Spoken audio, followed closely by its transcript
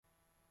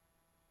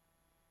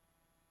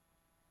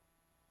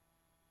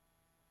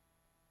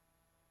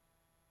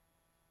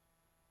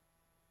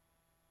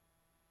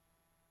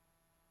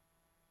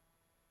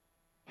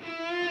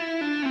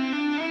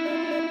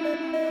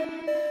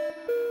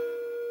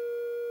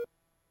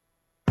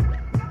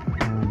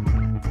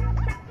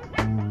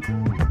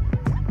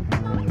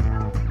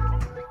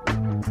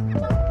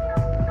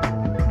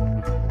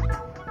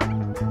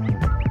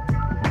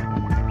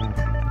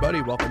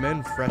Welcome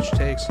in, Fresh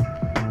Takes,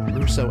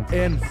 Russo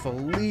and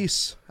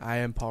Felice. I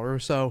am Paul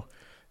Russo.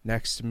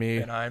 Next to me.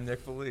 And I'm Nick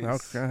Felice.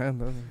 Okay,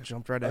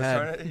 jumped right I was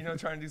ahead.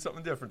 trying to do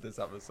something different this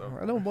episode.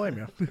 I don't blame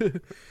you.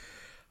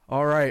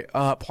 All right,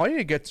 plenty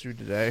to get through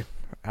today.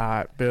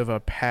 Bit of a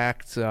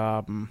packed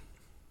show.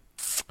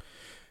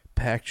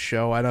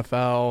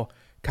 NFL,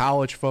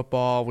 college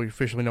football. We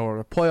officially know where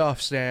the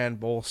playoffs stand,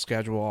 bowl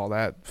schedule, all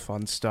that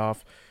fun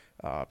stuff.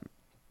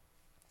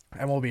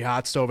 MLB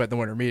hot stove at the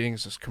winter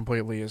meetings just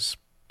completely is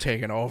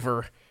taken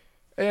over,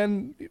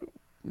 and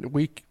the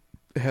week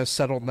has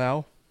settled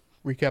now.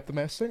 Recap the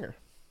Masked Singer.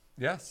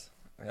 Yes.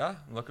 Yeah,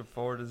 I'm looking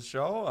forward to the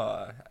show.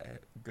 I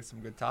got some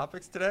good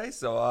topics today,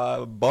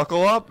 so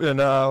buckle up and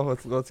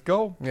let's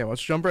go. Yeah,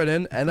 let's jump right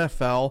in.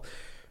 NFL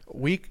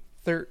Week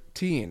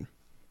 13.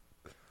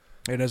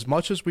 And as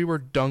much as we were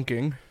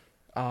dunking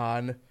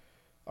on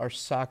our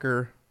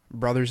soccer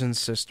brothers and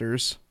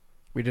sisters,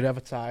 we did have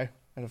a tie.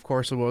 And, of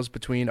course, it was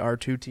between our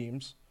two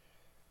teams,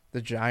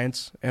 the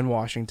Giants and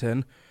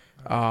Washington,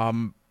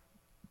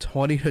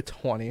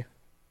 20-20.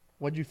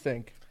 What'd you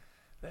think?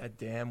 That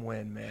damn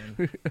win,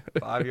 man.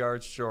 5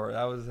 yards short.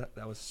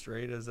 That was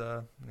straight as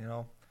that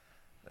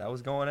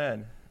was going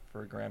in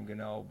for Graham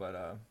Gano.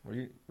 But were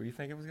you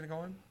thinking it was gonna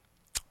go in?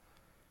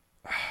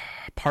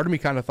 Part of me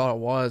kind of thought it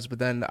was, but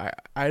then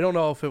I don't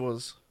know if it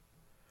was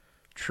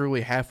truly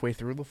halfway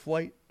through the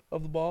flight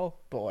of the ball,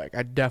 but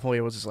I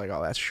definitely was just like,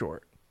 oh, that's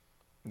short.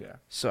 Yeah.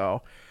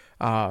 So,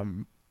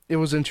 it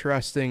was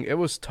interesting. It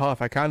was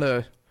tough. I kind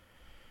of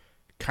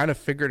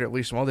figured at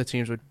least one of the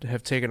teams would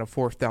have taken a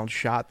fourth down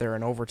shot there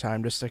in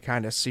overtime just to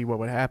kind of see what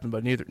would happen,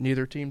 but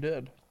neither team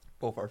did.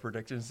 Both our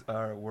predictions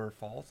were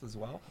false as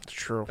well. It's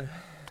true.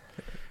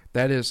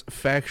 That is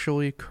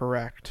factually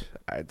correct,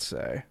 I'd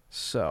say.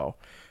 So,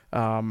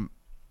 it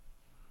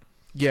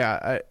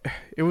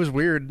was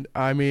weird.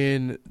 I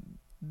mean,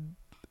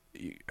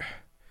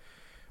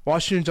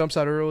 Washington jumps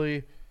out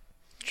early.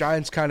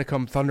 Giants kind of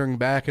come thundering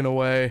back in a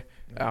way.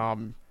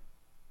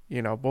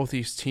 Both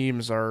these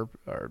teams are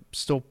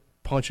still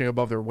punching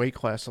above their weight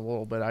class a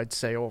little bit, I'd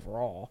say,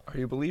 overall. Are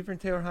you a believer in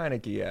Taylor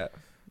Heineke yet?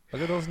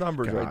 Look at those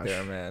numbers right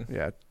there, man.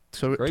 Yeah,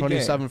 so Great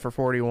 27 game. For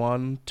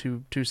 41,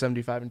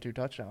 275 and 2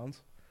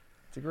 touchdowns.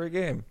 It's a great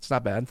game. It's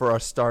not bad. For our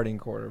starting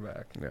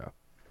quarterback. Yeah.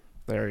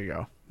 There you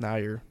go. Now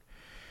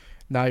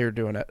you're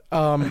doing it.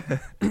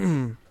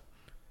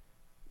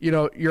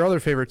 Your other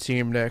favorite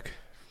team, Nick,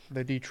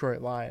 the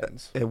Detroit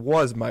Lions. It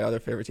was my other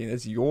favorite team.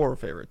 It's your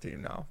favorite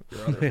team now.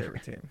 Your other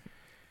favorite team.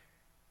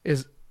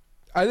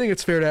 I think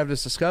it's fair to have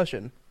this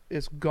discussion.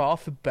 Is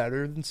Goff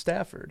better than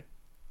Stafford?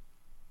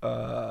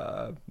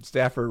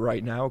 Stafford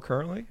right now,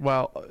 currently?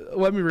 Well,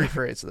 let me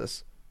rephrase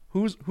this.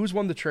 Who's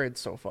won the trade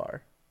so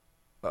far?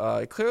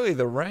 Clearly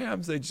the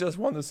Rams. They just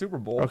won the Super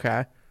Bowl.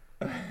 Okay.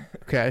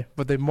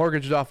 But they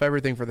mortgaged off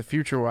everything for the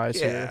future-wise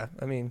Yeah, here.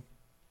 I mean.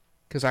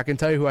 Because I can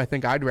tell you who I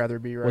think I'd rather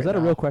be right now. Was that a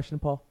real question,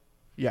 Paul?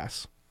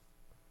 Yes.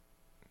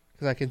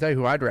 Because I can tell you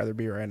who I'd rather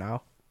be right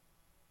now.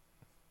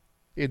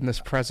 In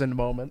this present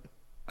moment.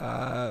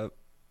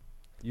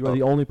 You are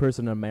the only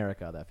person in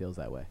America that feels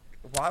that way.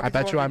 I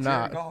bet you I'm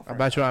not. I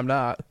bet you I'm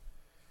not.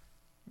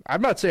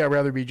 I'm not saying I'd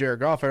rather be Jared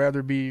Goff. I'd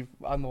rather be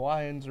on the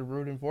Lions or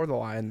rooting for the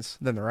Lions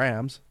than the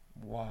Rams.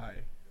 Why?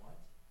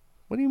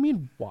 What do you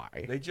mean,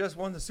 why? They just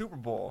won the Super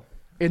Bowl.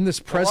 In this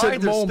The present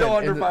Lions moment. are still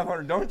under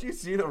 500. Don't you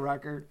see the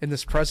record? In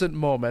this present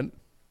moment,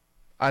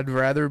 I'd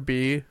rather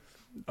be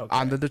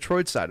on the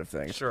Detroit side of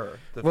things. Sure.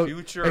 The Look,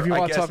 future. If you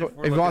want I to guess talk, if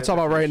we're if you want to looking talk at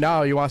about the right future-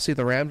 now, you want to see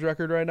the Rams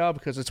record right now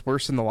because it's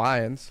worse than the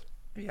Lions.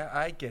 Yeah,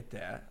 I get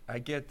that. I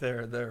get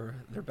they're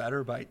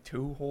better by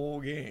 2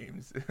 whole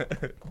games.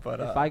 But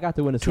If I got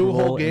to win a 2 Super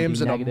Bowl whole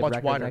games and and be a negative much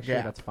record wider next year,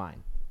 gap. that's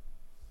fine.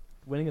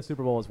 Winning a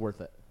Super Bowl is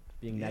worth it.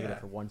 Being Yeah. negative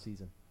for one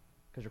season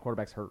because your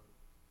quarterback's hurt.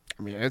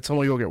 I mean, it's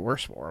only going to get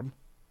worse for him.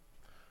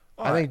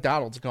 I think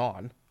Donald's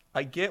gone.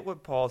 I get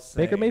what Paul's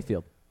saying. Baker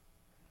Mayfield.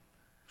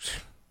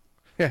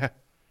 Yeah.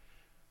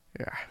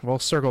 Yeah. We'll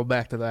circle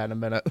back to that in a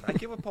minute. I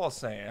get what Paul's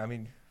saying. I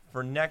mean,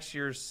 for next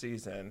year's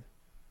season,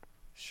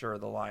 sure,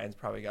 the Lions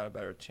probably got a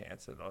better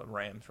chance than the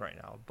Rams right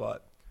now.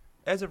 But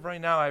as of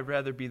right now, I'd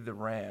rather be the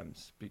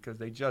Rams because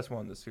they just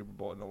won the Super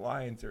Bowl, and the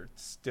Lions are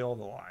still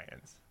the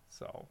Lions.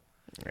 So,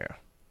 Yeah.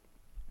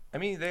 I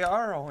mean, they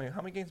are only –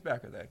 how many games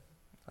back are they?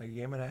 Like a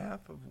game and a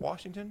half of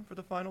Washington for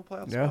the final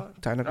playoff Yeah,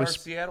 spot? technically Or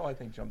Seattle, I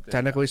think, jumped in.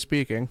 Technically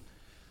speaking.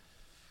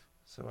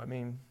 So, I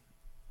mean,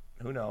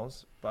 who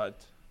knows?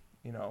 But,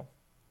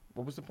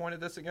 what was the point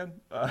of this again?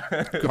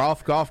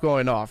 Goff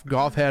going off.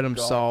 Goff had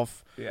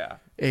himself Yeah.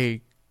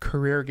 a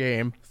career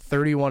game,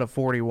 31 of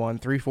 41,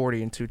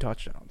 340 and 2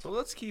 touchdowns. So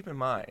let's keep in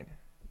mind,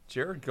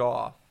 Jared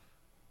Goff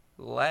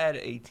led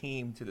a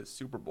team to the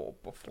Super Bowl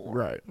before.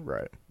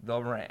 Right.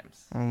 The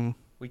Rams. Mm,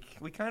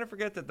 We kind of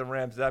forget that the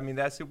Rams, I mean,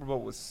 that Super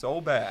Bowl was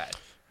so bad.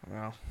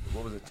 well,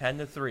 What was it,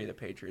 10-3, the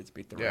Patriots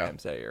beat the Yeah.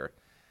 Rams that year.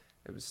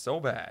 It was so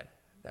bad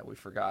that we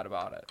forgot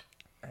about it.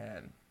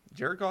 And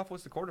Jared Goff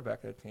was the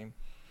quarterback of that team.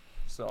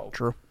 So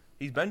true.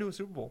 he's been to a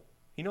Super Bowl.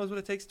 He knows what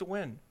it takes to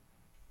win.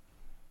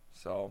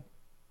 So,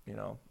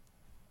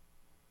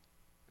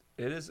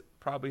 It is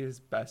probably his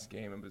best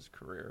game of his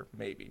career.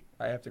 Maybe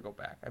I have to go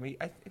back. I mean,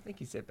 I think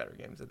he's had better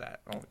games than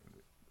that.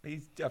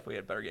 He's definitely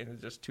had better games than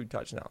just 2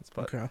 touchdowns.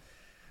 But Okay.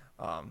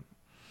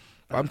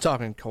 I'm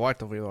talking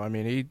collectively though. I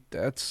mean,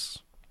 it's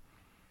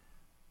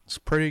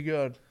pretty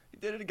good. he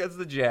did it against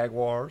the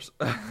Jaguars.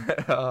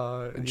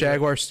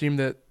 Jaguars team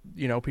that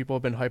people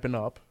have been hyping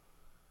up.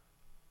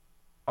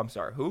 I'm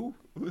sorry. Who?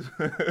 Who's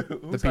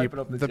The hyping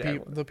up the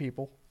Jaguars? the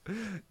people.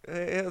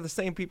 The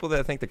same people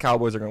that think the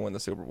Cowboys are going to win the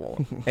Super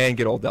Bowl and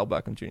get Odell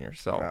Beckham Jr.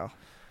 So, No.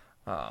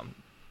 I I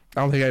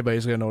don't think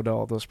anybody's gonna know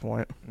Odell at this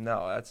point.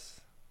 no,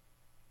 that's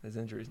his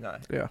injury's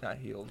not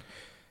healed.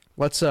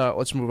 Let's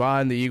move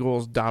on. The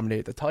Eagles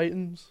dominate the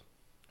Titans.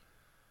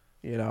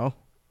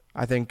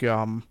 I think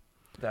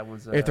That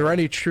was if there are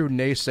any true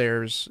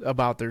naysayers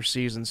about their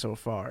season so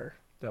far,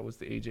 that was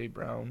the AJ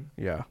Brown.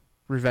 yeah,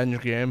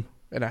 revenge game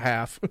and a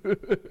half.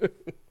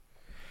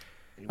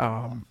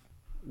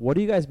 What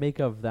do you guys make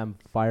of them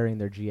firing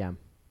their GM,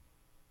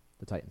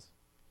 the Titans?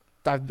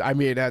 I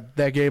mean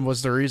that game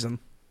was the reason.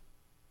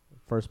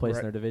 First place Right.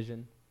 in their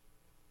division.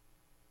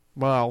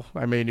 Well,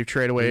 I mean you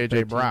trade away AJ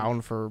 13.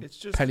 Brown for It's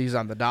just pennies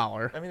on the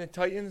dollar. I mean, the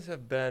Titans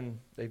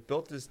they've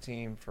built this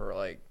team for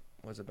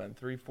what's it been,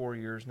 3-4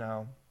 years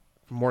now,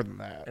 More than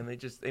that. and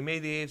they made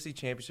the AFC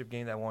Championship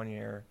game that one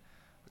year.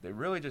 But they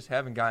really just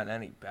haven't gotten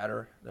any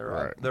better.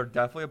 Right. They're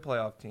definitely a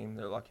playoff team.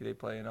 They're lucky they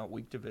play in a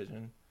weak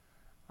division,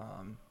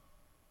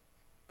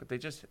 but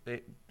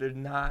they're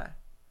not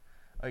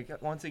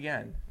once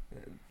again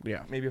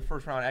Yeah. maybe a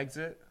first round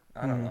exit.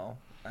 I don't Mhm. know.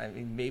 I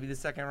mean, maybe the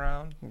second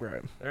round.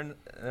 Right.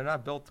 They're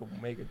not built to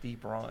make a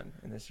deep run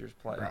in this year's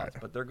playoffs, Right.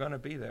 but they're going to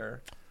be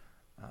there.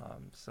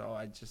 So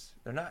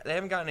they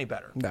haven't gotten any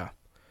better. No.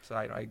 So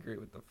I agree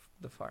with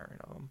the firing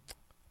of them.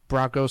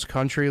 Broncos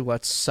country,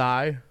 let's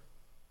sigh.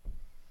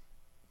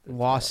 They're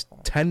Lost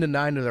terrible.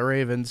 10-9 to the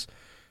Ravens.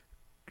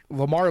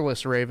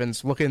 Lamarless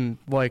Ravens looking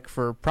like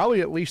for probably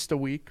at least a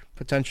week,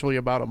 potentially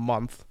about a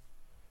month.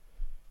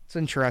 It's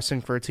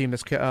interesting for a team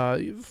that's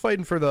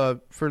fighting for the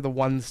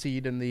 1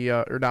 seed in the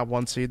or not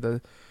 1 seed,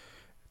 the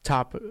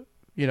top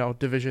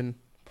division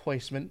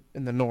placement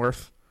in the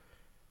North.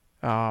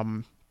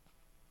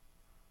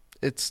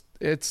 It's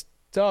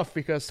tough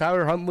because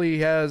Tyler Huntley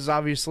has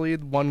obviously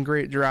one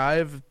great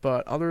drive,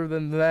 but other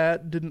than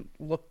that, didn't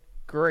look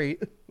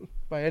great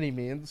by any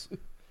means.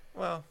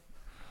 Well,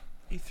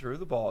 he threw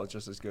the ball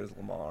just as good as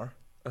Lamar.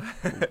 I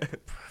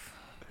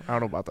don't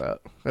know about that.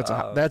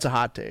 Uh, That's a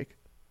hot take.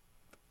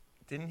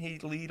 Didn't he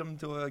lead them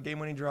to a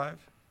game-winning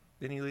drive?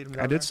 Didn't he lead them?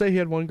 I did say he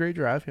had one great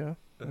drive. Yeah.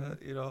 I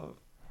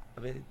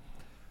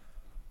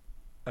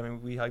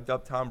mean, we hyped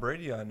up Tom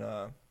Brady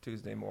on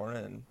Tuesday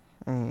morning,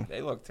 and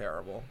they look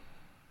terrible.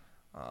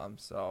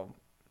 So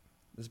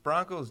this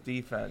Broncos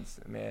defense,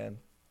 man,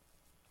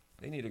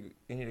 they need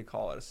to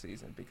call it a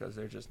season because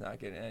they're just not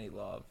getting any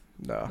love.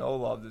 No. No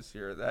love this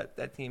year.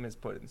 That team has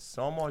put in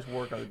so much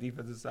work on the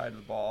defensive side of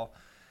the ball,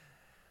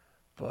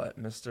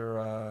 but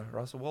Mr.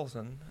 Russell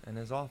Wilson and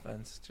his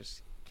offense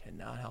just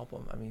cannot help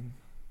them. I mean,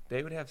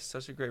 they would have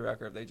such a great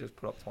record if they just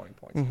put up 20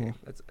 points. a game.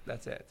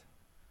 That's it.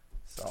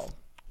 So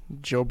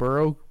Joe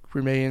Burrow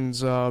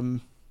remains.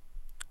 Is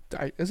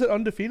it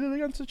undefeated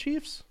against the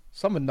Chiefs?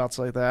 Something nuts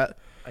like that.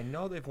 I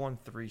know they've won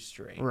 3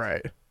 straight.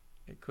 Right.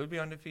 It could be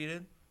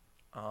undefeated.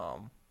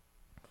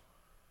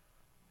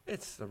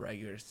 It's the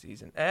regular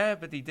season.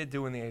 But he did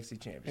do in the AFC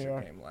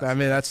Championship game last I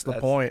mean, that's the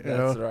point.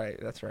 That's right.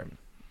 That's right.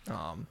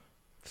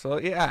 So,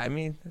 yeah, I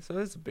mean, so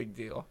it's a big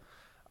deal.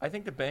 I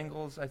think the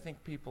Bengals,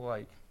 people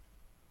I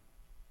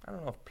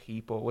don't know if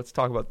people, let's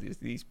talk about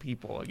these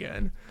people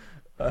again.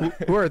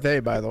 Who are they,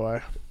 by the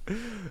way?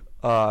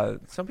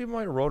 Some people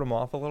might have wrote them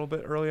off a little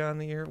bit early on in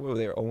the year. What were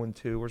they,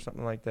 0-2 or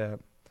something like that?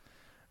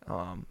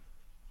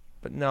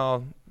 But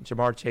no,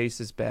 Jamar Chase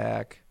is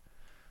back.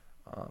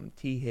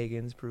 T.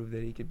 Higgins proved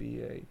that he could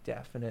be a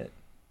definite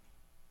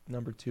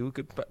number 2.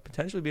 Could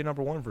potentially be a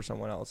number 1 for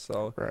someone else.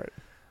 So, Right.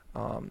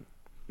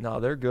 no,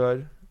 they're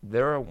good.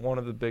 They're one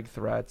of the big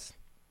threats.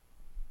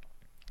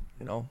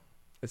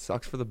 It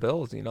sucks for the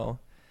Bills. They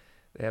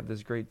have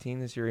this great team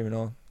this year, even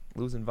though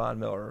losing Von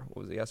Miller,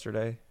 what was it,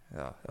 yesterday?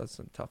 Yeah, that was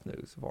some tough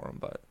news for them.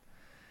 But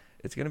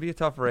it's going to be a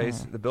tough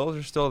race. The Bills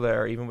are still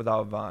there, even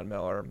without Von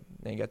Miller.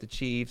 Then you got the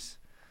Chiefs.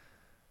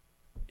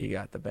 You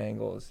got the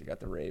Bengals. You got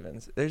the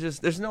Ravens.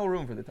 There's no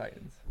room for the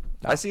Titans.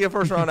 I see a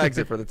first-round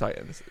exit for the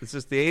Titans. It's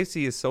just the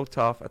AFC is so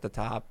tough at the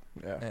top,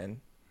 Yeah. and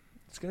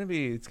it's gonna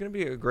be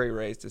a great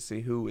race to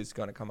see who is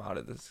going to come out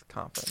of this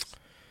conference.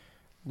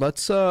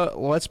 Let's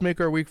make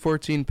our Week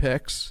 14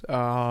 picks.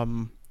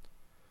 Scroll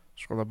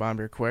the bomb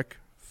here quick.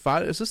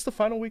 Is this the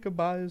final week of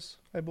buys?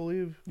 I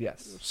believe.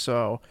 Yes,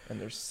 So and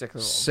there's 6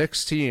 of them.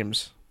 6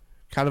 teams.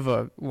 Kind of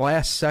a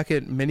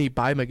last-second mini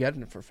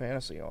buy-mageddon for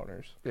fantasy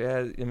owners.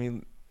 Yeah, I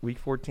mean, Week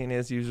 14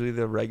 is usually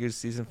the regular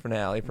season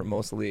finale for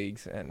most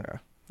leagues, and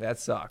that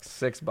sucks.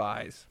 6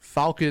 buys.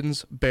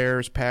 Falcons,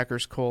 Bears,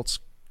 Packers, Colts,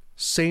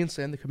 Saints,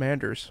 and the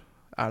Commanders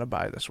on a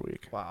bye this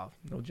week. Wow,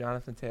 no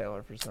Jonathan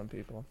Taylor for some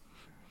people.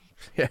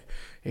 Yeah,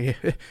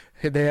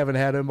 they haven't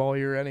had him all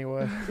year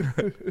anyway.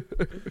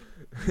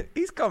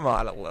 He's come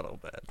on a little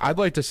bit. I'd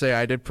like to say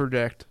I did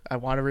predict. I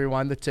want to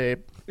rewind the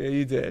tape. Yeah,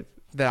 you did.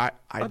 That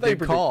I thought you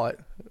did call it.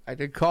 I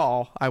did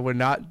call. I would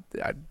not.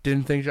 I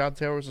didn't think John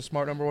Taylor was a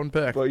smart number one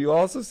pick. But you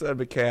also said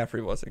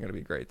McCaffrey wasn't going to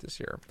be great this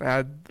year.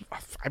 I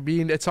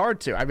mean, it's hard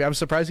to. I mean, I'm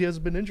surprised he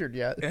hasn't been injured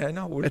yet. Yeah,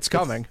 no, It's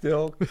coming.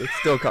 It's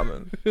still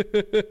coming.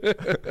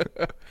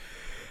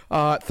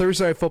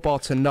 Thursday Night Football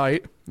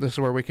tonight. This is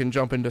where we can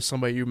jump into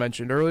somebody you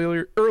mentioned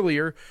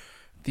earlier.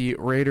 The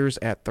Raiders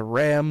at the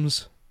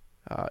Rams.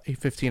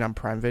 8:15 on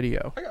Prime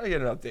Video. I gotta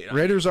get an update. On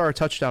Raiders are a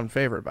touchdown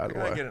favorite, by I the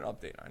gotta way. get an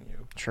update on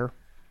you. Sure.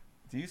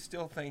 Do you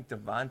still think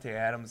Devontae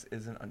Adams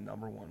isn't a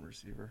number one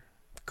receiver?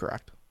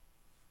 Correct.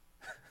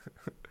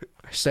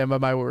 I stand by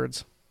my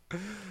words.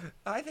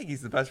 I think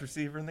he's the best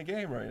receiver in the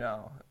game right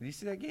now. Did you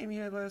see that game he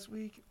had last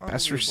week?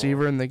 Best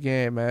receiver in the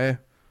game, eh?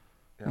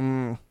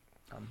 Yeah.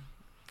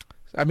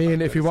 I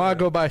mean, if you want say to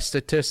go by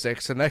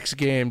statistics, the next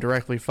game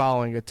directly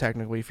following it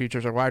technically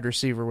features a wide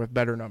receiver with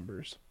better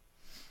numbers.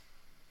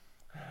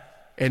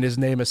 And his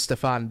name is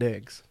Stephon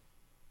Diggs.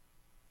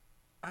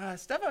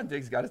 Stephon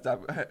Diggs got to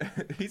stop.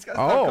 He's got to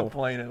stop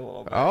complaining a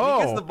little bit. Oh.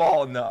 He gets the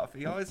ball enough.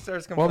 He always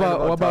starts complaining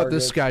What about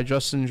this targets. guy,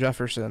 Justin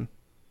Jefferson?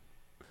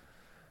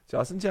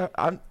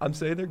 I'm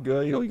saying they're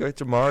good. You got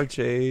Jamar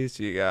Chase.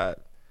 You got.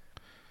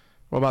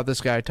 What about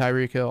this guy,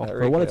 Tyreek Hill?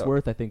 For what it's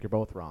worth, I think you're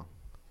both wrong.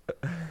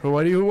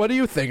 What do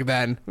you think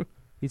then?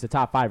 He's a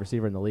top 5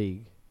 receiver in the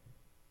league.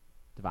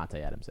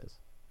 Devontae Adams is.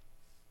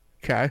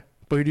 Okay,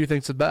 but who do you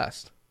think's the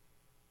best?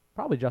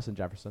 Probably Justin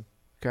Jefferson.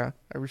 Okay,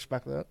 I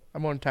respect that.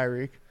 I'm on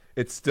Tyreek.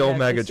 It's still Yeah,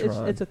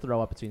 Megatron. It's a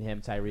throw up between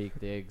him, Tyreek,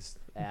 Diggs,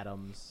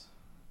 Adams.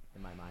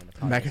 In my mind, it's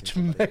hard to see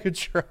somebody.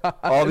 Megatron.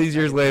 All these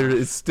years later,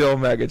 it's still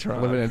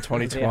Megatron. Living in Isaiah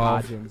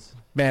 2012. Hodgins.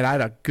 Man, I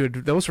had a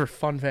good. Those were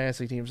fun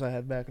fantasy teams I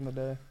had back in the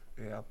day.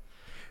 Yeah,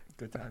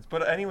 good times.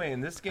 But anyway,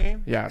 in this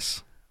game,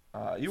 Yes,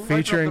 you were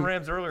Featuring- the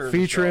Rams earlier. in the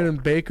featuring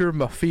show. Baker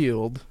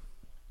Mayfield.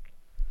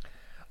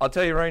 I'll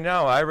tell you right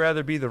now, I'd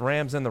rather be the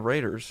Rams than the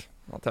Raiders.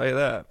 I'll tell you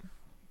that.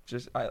 The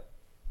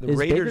Is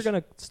Raiders. Baker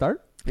going to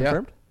start? Yeah.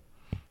 Confirmed?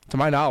 To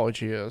my knowledge,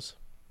 he is.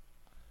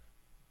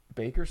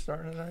 Baker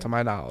starting tonight? To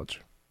my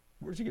knowledge,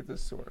 Where'd you get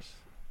this source?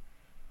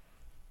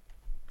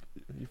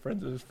 You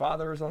friends with his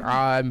father or something?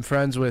 I'm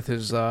friends with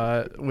his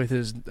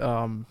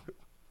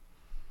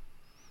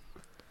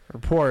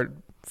report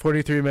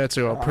 43 minutes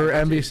ago per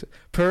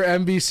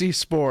NBC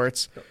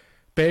Sports.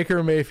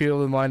 Baker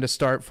Mayfield in line to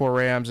start for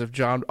Rams if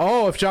John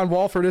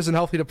Wolford isn't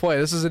healthy to play.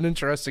 This is an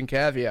interesting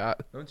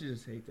caveat. Don't you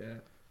just hate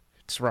that?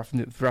 It's a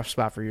rough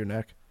spot for you,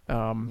 Nick. Me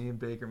and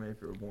Baker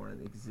Mayfield were born on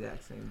the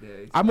exact same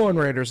day. I'm going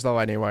Raiders though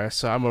anyway,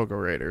 so I'm gonna go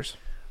Raiders.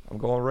 I'm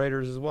going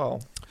Raiders as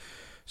well.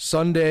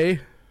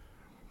 Sunday,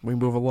 we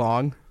move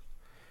along.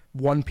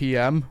 1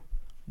 p.m.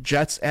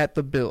 Jets at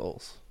the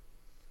Bills.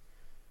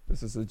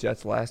 This is the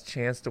Jets' last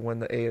chance to win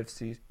the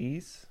AFC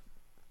East.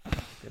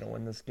 They don't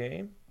win this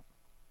game.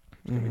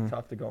 It's going to be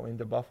tough to go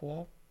into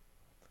Buffalo.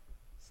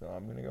 So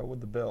I'm going to go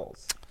with the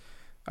Bills.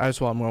 I'm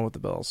going with the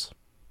Bills.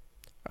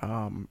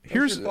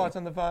 Here's your thoughts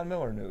on the Von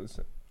Miller news.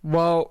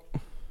 Well,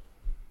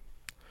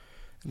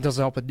 it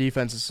doesn't help the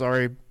defense. It's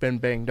already been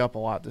banged up a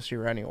lot this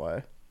year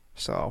anyway.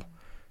 So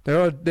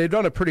they've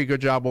done a pretty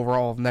good job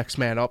overall of next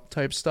man up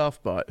type stuff,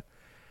 but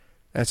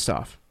it's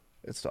tough.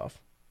 It's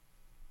tough.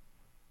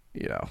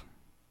 You know.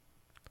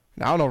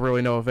 Now I don't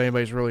really know if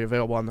anybody's really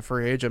available on the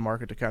free agent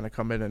market to kind of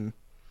come in and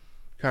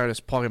kind of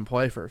just plug and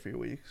play for a few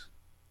weeks.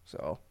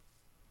 So,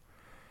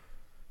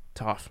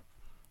 tough.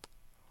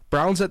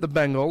 Browns at the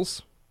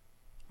Bengals.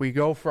 We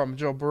go from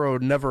Joe Burrow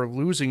never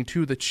losing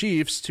to the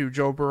Chiefs to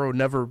Joe Burrow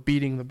never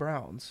beating the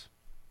Browns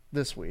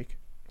this week.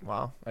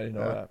 Wow, I didn't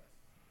know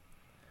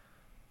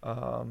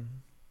that.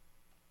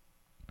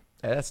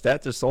 That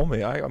stat just sold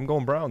me. I'm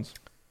going Browns.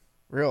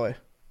 Really?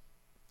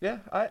 Yeah,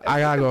 I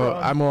gotta go.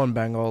 I'm going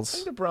I Bengals.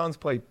 think the Browns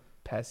play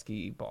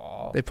pesky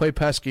ball. They play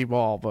pesky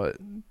ball, but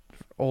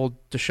old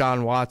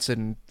Deshaun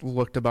Watson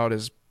looked about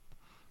as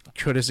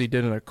good as he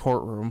did in a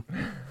courtroom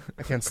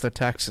against the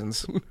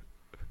Texans.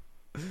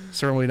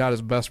 Certainly not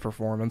his best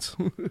performance.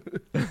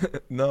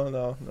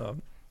 No.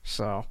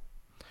 So,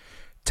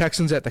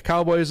 Texans at the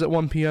Cowboys at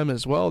 1 p.m.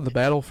 as well. The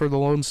battle for the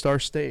Lone Star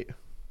State.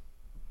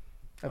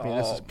 I mean,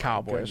 this is my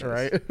Cowboys,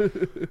 goodness.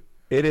 right?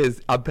 It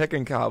is. I'm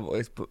picking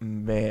Cowboys, but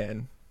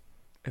man,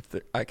 if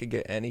I could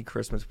get any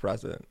Christmas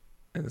present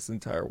in this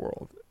entire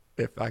world,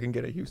 if I can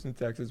get a Houston,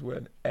 Texas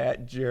win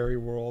at Jerry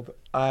World,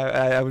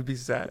 I would be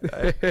sad.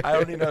 I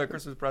don't need another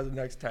Christmas present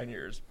next 10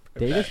 years.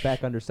 Davis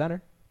back under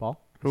center. Paul?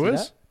 Who See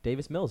is? that?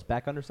 Davis Mills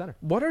back under center.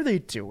 What are they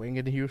doing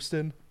in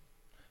Houston?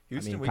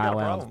 Houston, I mean, we Kyle got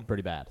a Allen's problem.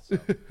 pretty bad. So.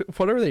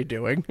 What are they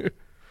doing? I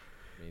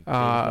mean,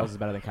 Davis Mills is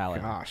better than Kyle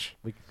Allen. Gosh.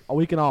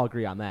 We can all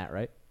agree on that,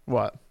 right?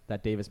 What?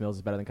 That Davis Mills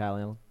is better than Kyle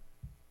Allen.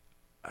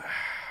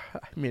 I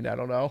mean, I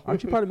don't know.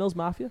 Aren't you part of Mills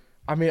Mafia?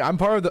 I mean, I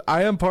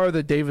am part of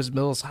the Davis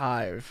Mills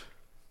hive.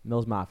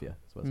 Mills Mafia.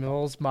 Is what it's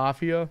Mills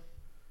Mafia,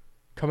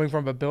 coming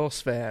from a Bills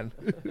fan.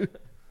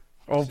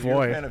 Oh, So you're a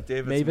boy. fan of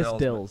Davis Mavis Mills,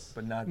 Dills.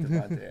 but not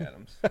Devontae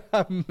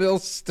Adams. Mill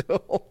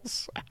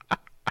Stills.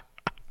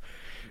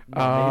 No,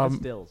 Mavis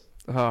Stills.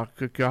 Oh,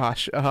 good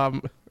gosh.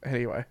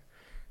 Anyway.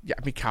 Yeah,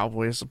 I mean,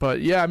 Cowboys.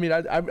 But, yeah, I mean,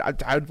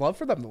 I'd love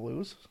for them to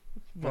lose.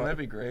 Well, that'd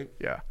be great.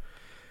 Yeah.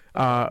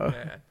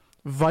 Man.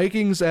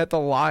 Vikings at the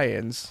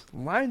Lions.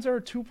 Lions are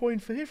a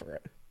 2-point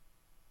favorite.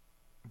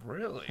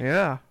 Really?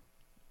 Yeah.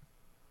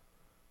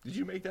 Did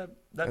you make that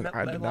I that did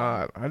line?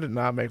 not. I did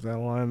not make that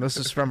line. This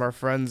is from our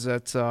friends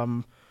at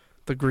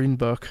the Green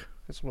Book,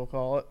 as we'll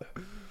call it.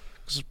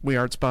 'Cause we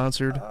aren't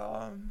sponsored.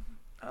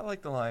 I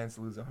like the Lions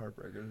to lose a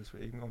heartbreaker this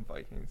week. I'm going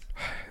Vikings.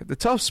 The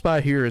tough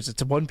spot here is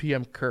it's a 1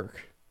 p.m.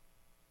 Kirk.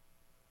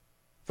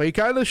 But he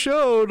kind of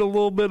showed a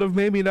little bit of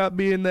maybe not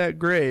being that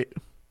great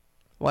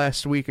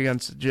last week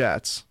against the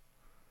Jets.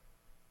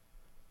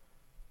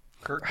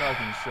 Kirk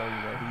Cousins show you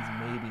that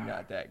he's maybe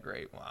not that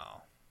great.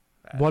 Wow.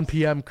 1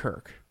 p.m.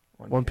 Kirk.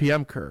 1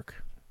 p.m.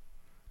 Kirk.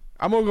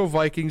 I'm going to go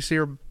Vikings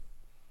here.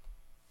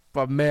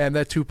 But, man,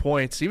 that 2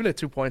 points, even at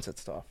 2 points,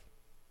 that's tough.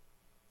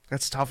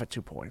 That's tough at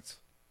 2 points.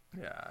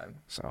 Yeah,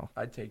 So,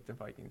 I'd take the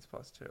Vikings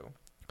 +2.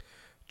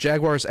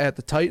 Jaguars at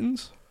the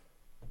Titans.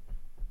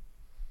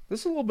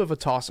 This is a little bit of a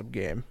toss-up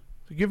game.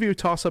 To give you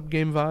toss-up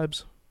game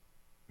vibes,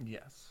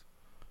 Yes.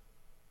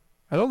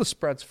 I know the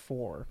spread's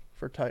 4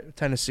 for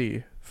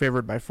Tennessee,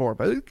 favored by 4,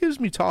 but it gives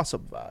me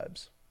toss-up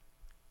vibes.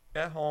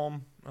 At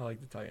home, I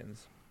like the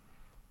Titans.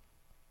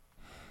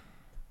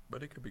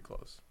 But it could be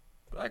close.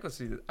 But I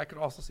could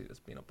also see this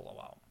being a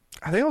blowout.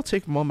 I think I'll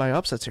take one of my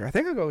upsets here. I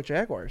think I'll go with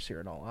Jaguars here,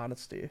 in all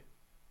honesty.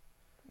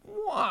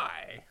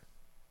 Why?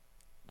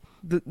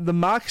 The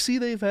moxie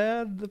they've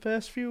had the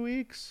past few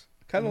weeks,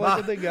 kind of like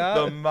what they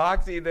got. The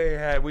moxie they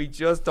had. We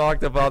just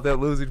talked about that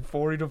losing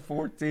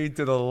 40-14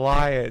 to the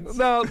Lions.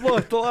 No,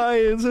 look, the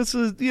Lions, this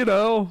is, You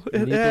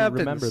it need happens.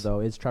 to remember,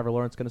 though, is Trevor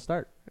Lawrence going to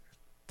start?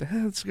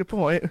 That's a good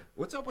point.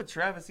 What's up with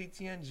Travis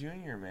Etienne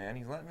Jr., man?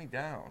 He's letting me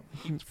down.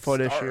 He keeps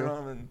Foot starting issue.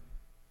 him and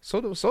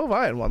So have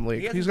I in one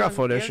league. he He's got hasn't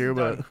foot done- issue, he hasn't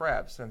but done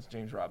crap since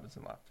James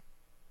Robinson left.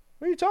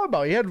 what are you talking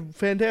about? He had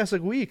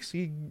fantastic weeks.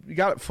 He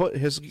got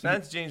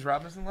Since James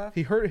Robinson left?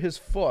 he hurt his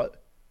foot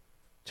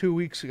 2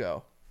 weeks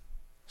ago.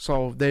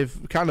 So they've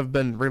kind of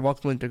been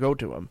reluctant to go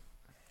to him.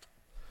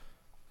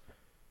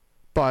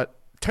 But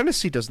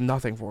Tennessee does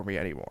nothing for me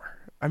anymore.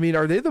 I mean,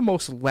 are they the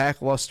most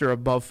lackluster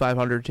above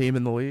 500 team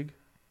in the league?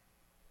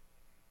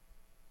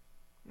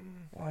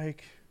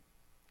 Like,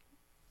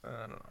 I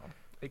don't know.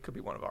 It could be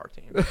one of our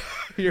teams.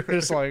 you're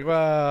just like,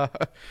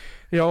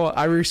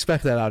 I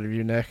respect that out of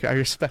you, Nick. I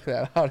respect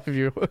that out of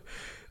you.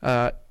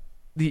 The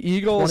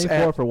Eagles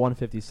 24 for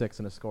 156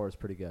 and a score is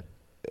pretty good.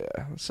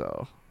 Yeah,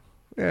 so,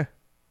 yeah.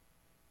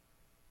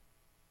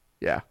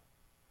 Yeah.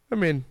 I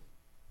mean,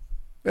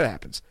 it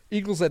happens.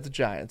 Eagles at the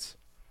Giants.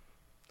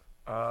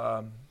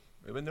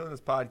 We've been doing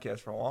this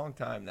podcast for a long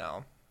time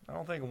now. I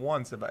don't think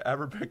once have I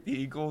ever picked the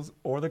Eagles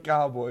or the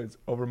Cowboys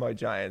over my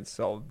Giants.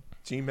 So,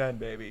 G-Men,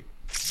 baby.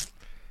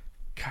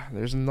 God,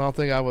 there's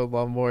nothing I would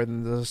love more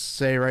than to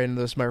say right in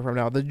this microphone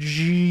now. The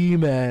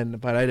G-Men.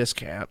 But I just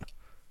can't.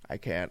 I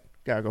can't.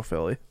 Gotta go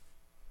Philly.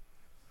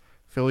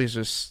 Philly's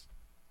just,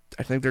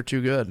 I think they're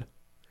too good.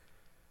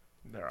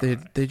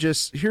 They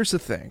just, here's the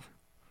thing.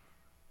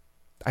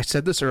 I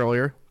said this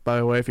earlier. By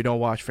the way, if you don't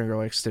watch Finger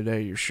Lakes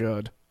today, you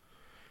should.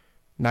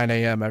 9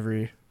 a.m.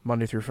 every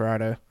Monday through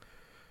Friday.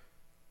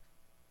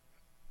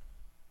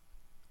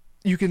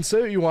 You can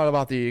say what you want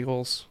about the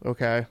Eagles,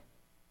 okay?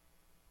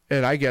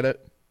 And I get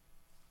it.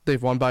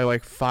 They've won by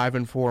like 5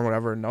 and 4 and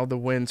whatever. And all the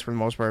wins, for the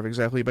most part, have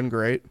exactly been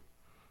great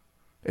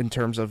in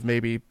terms of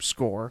maybe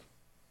score.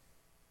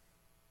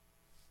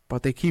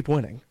 But they keep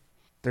winning.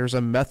 There's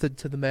a method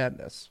to the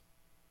madness.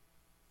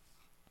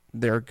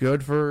 They're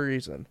good for a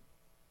reason.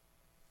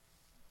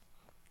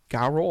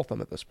 Gotta roll with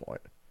them at this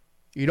point.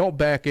 You don't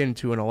back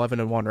into an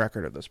 11-1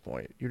 record at this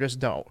point. You just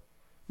don't.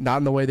 Not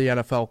in the way the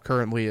NFL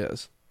currently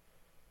is.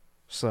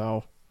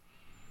 So,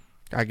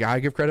 I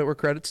gotta give credit where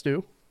credit's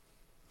due.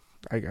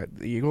 I got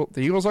the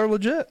Eagles are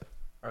legit.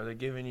 Are they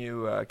giving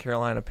you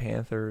Carolina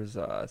Panthers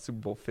Super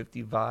Bowl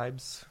 50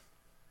 vibes?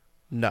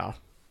 No,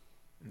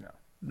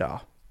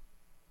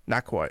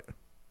 not quite.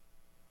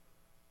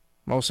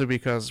 Mostly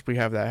because we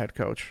have that head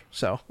coach.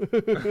 So,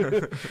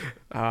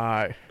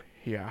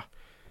 yeah.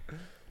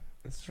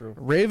 That's true.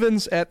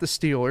 Ravens at the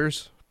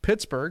Steelers.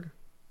 Pittsburgh,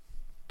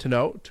 to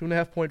note,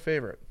 2.5-point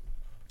favorite.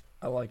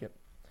 I like it.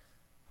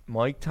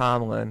 Mike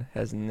Tomlin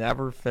has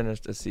never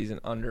finished a season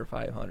under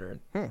 500,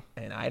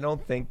 and I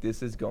don't think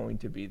this is going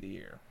to be the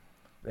year.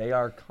 They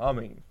are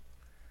coming.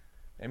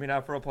 Maybe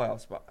not for a playoff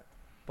spot,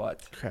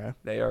 but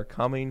they are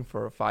coming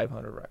for a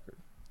 500 record.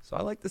 So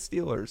I like the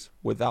Steelers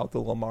without the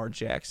Lamar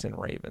Jackson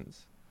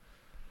Ravens.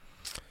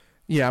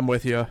 Yeah, I'm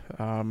with you.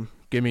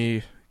 Give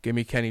me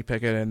Kenny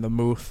Pickett and the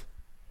Muth.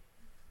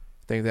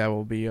 I think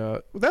that'll be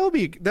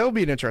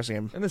an interesting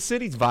game. And the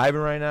city's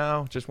vibing right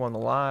now. Just won the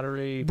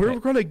lottery. We're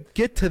going to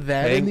get to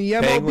that in the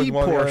MLB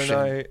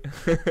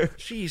portion.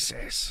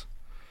 Jesus.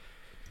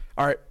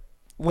 All right.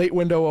 Late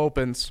window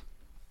opens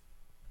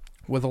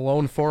with a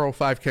lone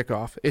 4:05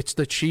 kickoff. It's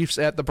the Chiefs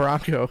at the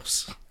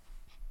Broncos.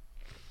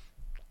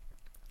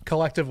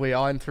 collectively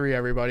on three,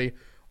 everybody.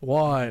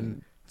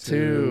 1,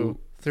 2,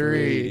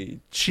 3.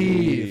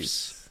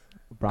 Chiefs.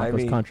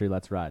 Broncos country,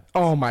 let's ride.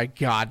 Oh, my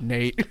God,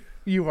 Nate.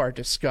 You are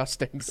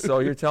disgusting. So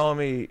you're telling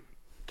me,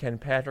 can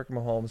Patrick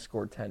Mahomes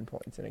score 10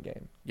 points in a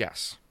game?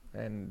 Yes.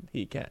 And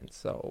he can,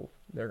 so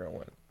they're going to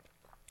win.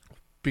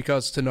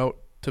 Because to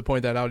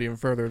point that out even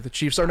further, the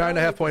Chiefs are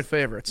 9.5-point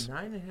favorites.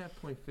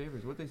 9.5-point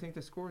favorites. What do they think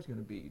the score is going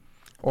to be?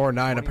 Or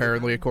 9, 20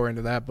 apparently, according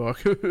to that book.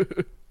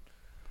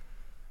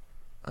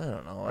 I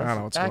don't know. I don't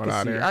know what's going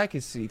on here. I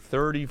could see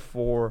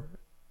 34-10 in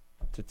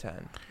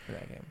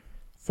that game.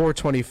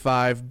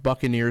 425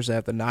 Buccaneers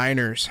at the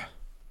Niners.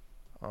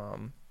 We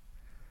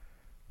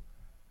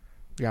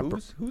got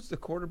Who's the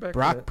quarterback?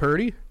 Brock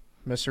Purdy,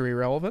 Mr.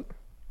 Irrelevant.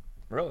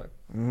 Really?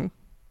 Mm-hmm.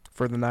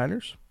 For the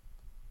Niners.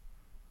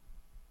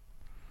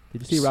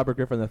 Did you see Robert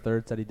Griffin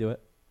III said he'd do it?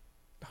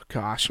 Oh,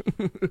 gosh.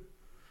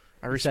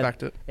 I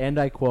respect it. And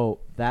I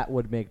quote, "That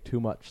would make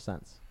too much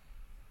sense."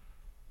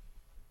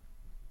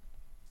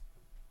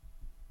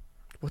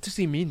 What does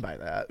he mean by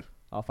that?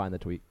 I'll find the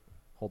tweet.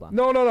 Hold on.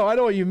 No. I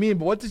know what you mean,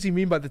 but what does he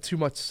mean by the too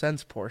much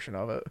sense portion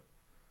of it?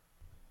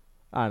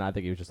 I don't know. I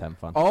think he was just having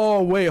fun.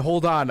 Oh, wait,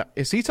 hold on.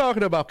 Is he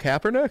talking about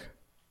Kaepernick?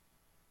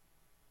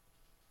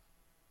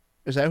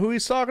 Is that who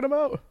he's talking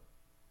about?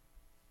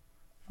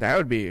 That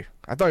would be.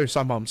 I thought he was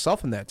talking about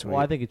himself in that tweet.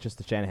 Well, I think it's just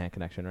the Shanahan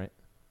connection, right?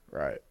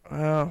 Right.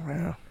 Well,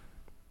 yeah.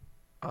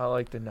 I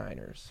like the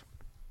Niners.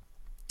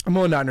 I'm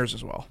on Niners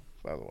as well,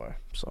 by the way.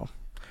 So,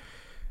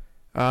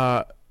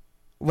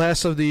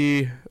 last of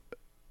the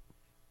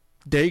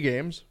day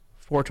games,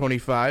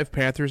 425,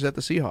 Panthers at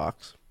the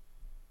Seahawks.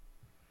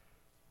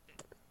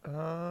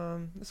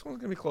 This one's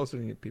gonna be closer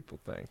than people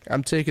think.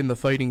 I'm taking the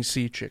Fighting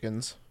Sea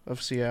Chickens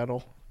of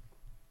Seattle.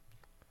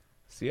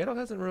 Seattle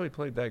hasn't really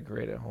played that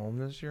great at home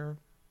this year.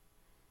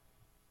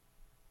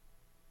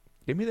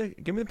 Give me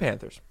the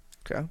Panthers.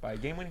 Okay. By a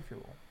game-winning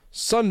field goal.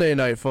 Sunday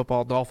night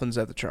football, Dolphins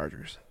at the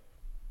Chargers.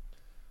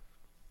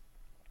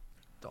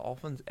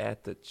 Dolphins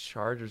at the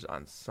Chargers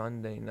on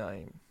Sunday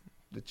night.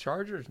 The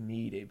Chargers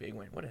need a big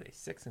win. What are they,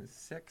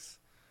 6-6?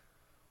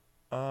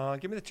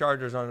 Give me the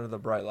Chargers under the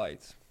bright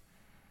lights.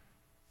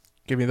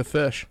 Give me the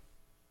fish.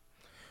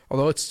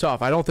 Although it's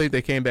tough. I don't think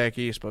they came back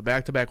east, but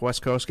back-to-back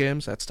West Coast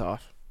games, that's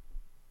tough.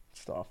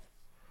 It's tough.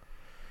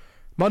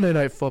 Monday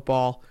night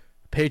football,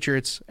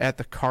 Patriots at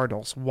the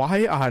Cardinals.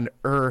 Why on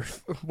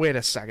earth? Wait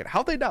a second.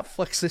 How'd they not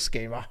flex this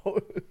game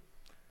out?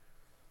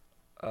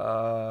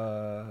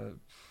 I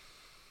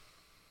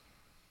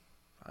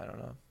don't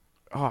know.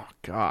 Oh,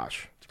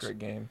 gosh. It's a great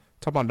game.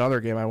 Talk about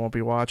another game I won't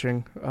be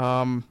watching.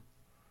 Yeah,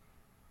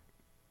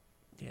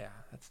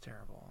 that's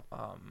terrible.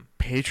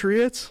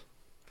 Patriots?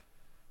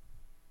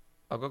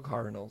 I'll go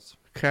Cardinals.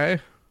 Okay.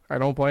 I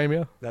don't blame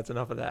you. That's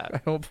enough of I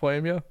that. don't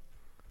blame you.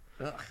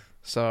 Ugh.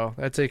 So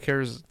that take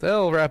care.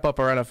 They'll wrap up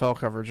our NFL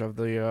coverage of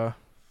the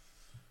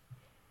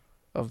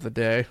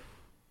day.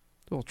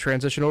 We'll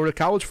transition over to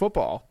college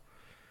football,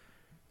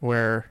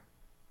 where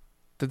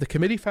did the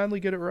committee finally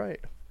get it right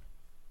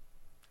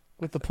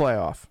with the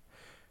playoff?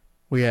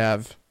 We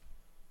have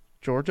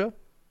Georgia,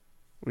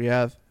 we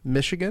have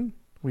Michigan,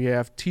 we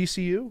have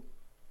TCU,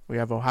 we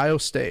have Ohio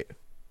State.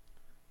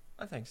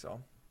 I think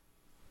so.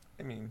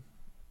 I mean,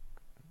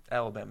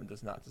 Alabama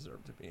does not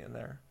deserve to be in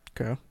there.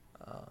 Okay.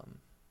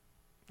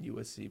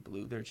 USC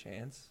blew their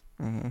chance,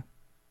 Mm-hmm.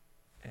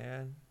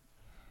 and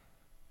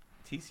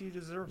TCU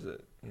deserves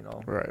it. You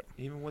know, Right.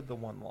 even with the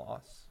one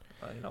loss,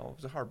 it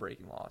was a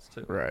heartbreaking loss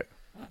too. Right.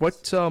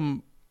 What?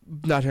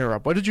 Not to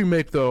interrupt. What did you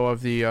make though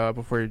of the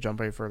before you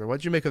jump any further? What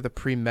did you make of the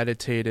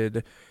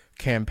premeditated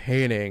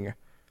campaigning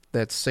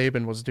that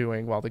Saban was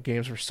doing while the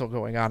games were still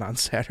going on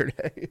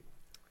Saturday?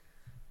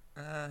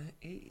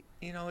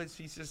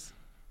 He's just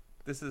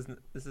this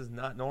is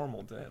not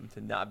normal to him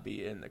to not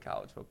be in the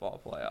college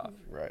football playoff.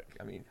 Right.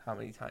 I mean, how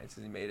many times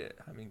has he made it?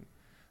 I mean,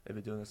 they've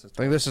been doing this since.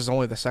 I think this is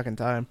only the second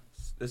time.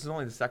 This is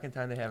only the second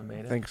time they haven't made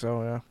it. I think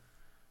so. Yeah.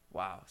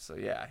 Wow. So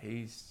yeah,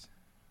 he's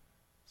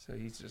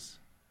just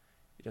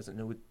he doesn't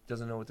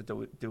know what to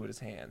do with his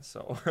hands.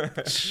 So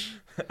it's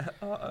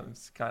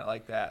kind of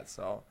like that.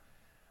 So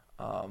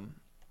I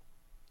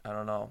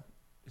don't know.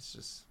 It's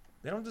just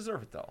they don't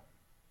deserve it though.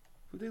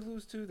 Who they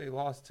lose to? They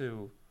lost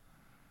to.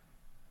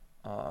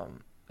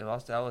 They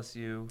lost to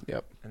LSU.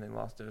 Yep. And they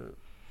lost to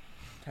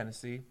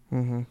Tennessee.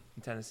 Mm-hmm.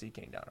 And Tennessee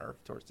came down to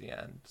earth towards the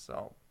end.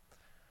 So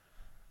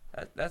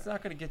that's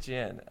not going to get you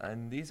in.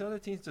 And these other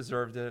teams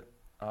deserved it.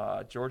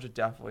 Georgia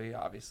definitely,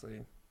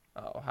 obviously.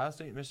 Ohio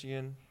State,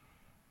 Michigan.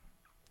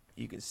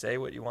 You can say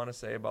what you want to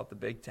say about the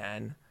Big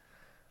Ten.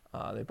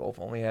 They both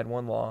only had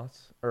one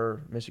loss.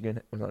 Or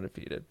Michigan was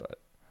undefeated, but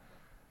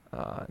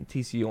and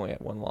TCU only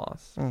had one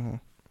loss. Mm-hmm.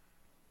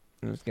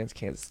 It was against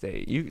Kansas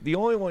State. The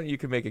only one you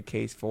could make a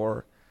case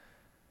for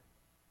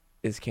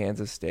is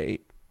Kansas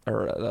State,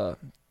 or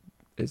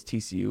is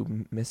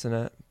TCU missing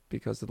it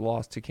because of the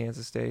loss to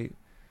Kansas State.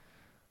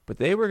 But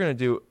they were going to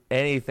do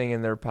anything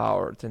in their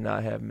power to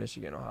not have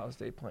Michigan, Ohio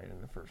State playing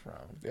in the first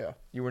round. Yeah.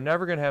 You were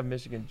never going to have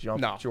Michigan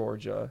jump No.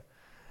 Georgia,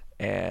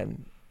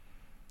 and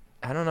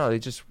I don't know. They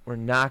just were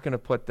not going to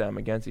put them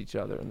against each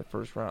other in the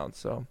first round.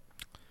 So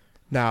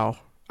Now,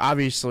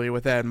 obviously,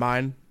 with that in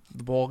mind,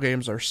 the bowl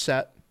games are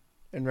set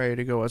and ready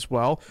to go as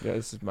well. yeah,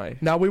 this is my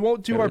Now we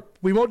won't do Favorite.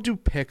 we won't do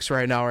picks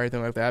right now or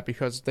anything like that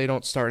because they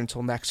don't start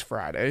until next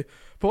Friday.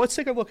 But let's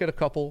take a look at a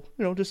couple,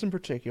 just in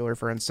particular.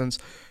 For instance,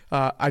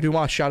 I do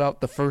want to shout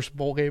out the first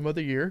bowl game of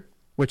the year,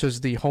 which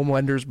is the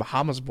Homelanders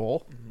Bahamas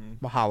Bowl,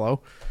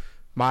 Mahalo,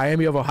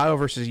 Miami of Ohio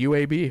versus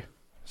UAB.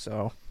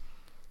 So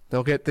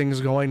they'll get things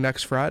going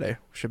next Friday.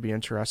 Should be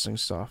interesting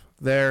stuff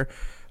there.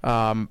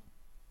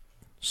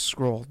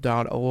 Scroll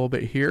down a little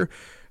bit here.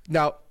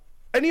 Now,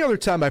 any other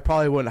time I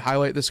probably wouldn't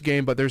highlight this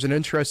game, but there's an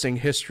interesting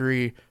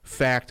history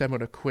fact I'm going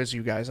to quiz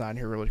you guys on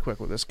here really quick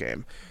with this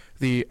game.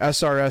 The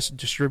SRS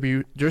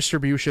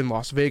Distribution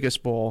Las Vegas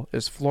Bowl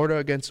is Florida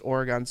against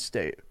Oregon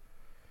State.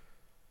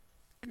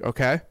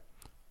 Okay?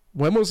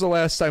 When was the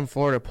last time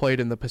Florida played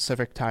in the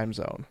Pacific time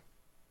zone?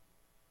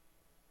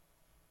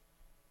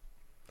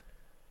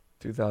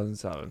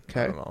 2007. I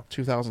Okay, don't know.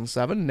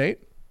 2007. Nate,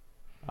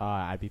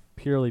 I'd be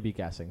purely be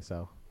guessing.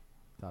 So,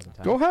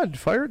 2010. go ahead.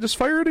 Just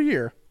fire it a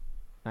year.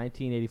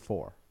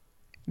 1984.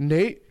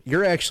 Nate,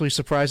 you're actually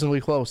surprisingly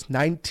close.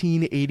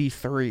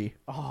 1983.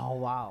 Oh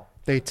wow.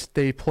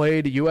 They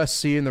played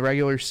USC in the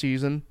regular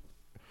season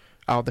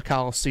out at the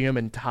Coliseum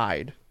and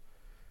tied.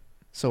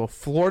 So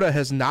Florida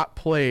has not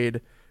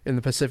played in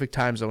the Pacific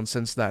time zone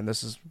since then.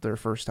 This is their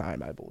first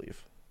time, I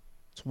believe.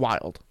 It's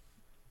wild,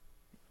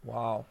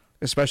 Wow.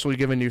 especially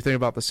given you think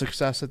about the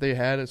success that they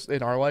had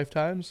in our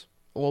lifetimes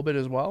a little bit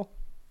as well.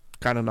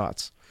 Kind of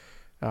nuts.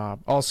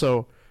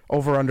 Also,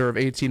 over under of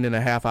 18 and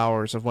a half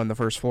hours of when the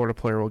first Florida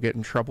player will get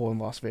in trouble in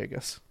Las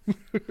Vegas.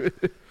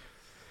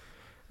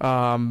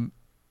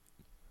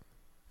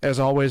 As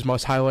always,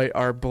 must highlight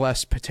our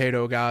blessed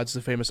potato gods,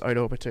 the famous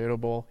Idaho Potato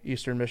Bowl,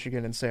 Eastern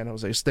Michigan, and San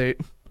Jose State.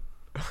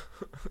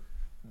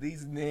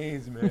 These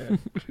names, man.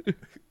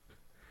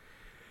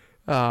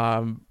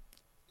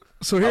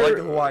 So I here, like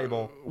the Hawaii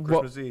Bowl. well,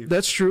 Christmas Eve.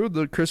 that's true.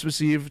 The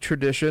Christmas Eve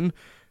tradition,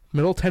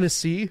 Middle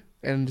Tennessee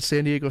and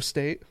San Diego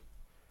State.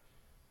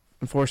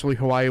 Unfortunately,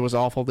 Hawaii was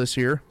awful this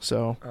year.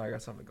 So, Oh, I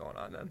got something going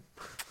on then.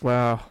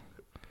 well,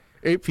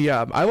 8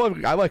 p.m. I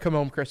like coming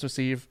home Christmas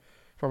Eve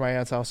from my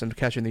aunt's house and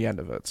catching the end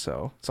of it.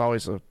 So it's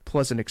always a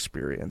pleasant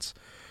experience.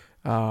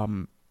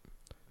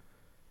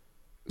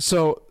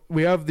 So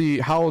we have the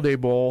Holiday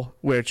Bowl,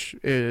 which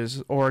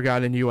is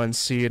Oregon and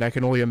UNC, and I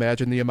can only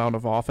imagine the amount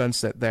of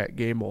offense that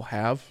game will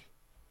have.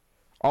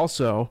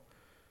 Also,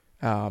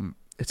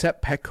 it's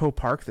at Petco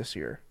Park this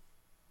year.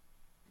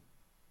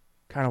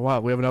 Kind of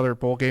wild. We have another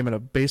bowl game in a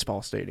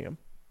baseball stadium.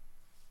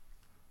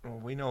 Well,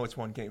 we know which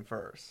one came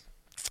first.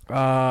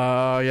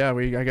 Yeah,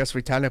 I guess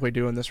we technically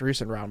do in this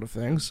recent round of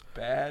things.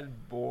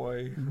 Bad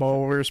boy.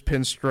 Bowlers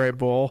Pinstripe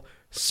Bowl,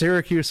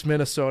 Syracuse,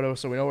 Minnesota.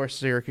 So we know where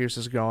Syracuse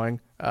is going.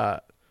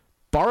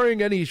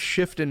 Barring any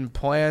shift in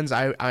plans,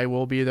 I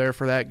will be there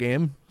for that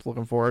game.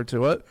 Looking forward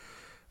to it.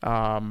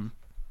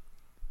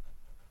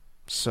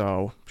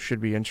 So should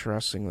be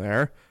interesting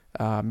there.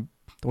 What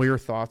are your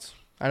thoughts?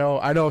 I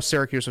know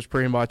Syracuse was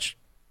pretty much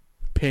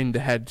pinned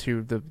ahead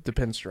to the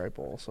Pinstripe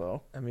Bowl.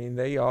 So I mean,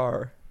 they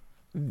are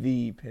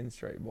the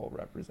Pinstripe Bowl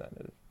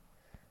representative.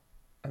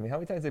 I mean, how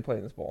many times they played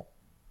in this bowl?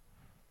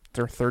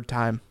 their third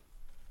time.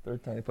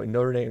 Third time they played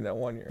Notre Dame that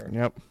one year.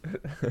 Yep.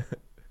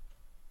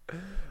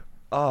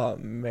 Oh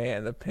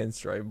man, the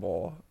Pinstripe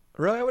Bowl.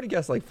 Really, I would have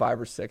guessed like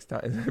 5 or 6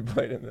 times they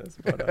played in this.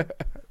 But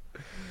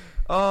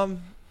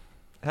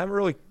haven't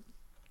really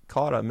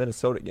caught a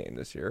Minnesota game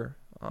this year.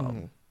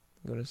 I'm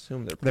gonna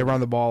assume They run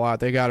the ball a lot.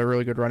 They got a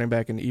really good running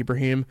back in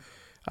Ibrahim.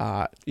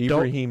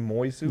 Ibrahim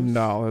Moises.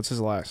 No, that's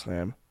his last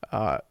name.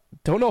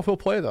 Don't know if he'll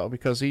play though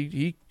because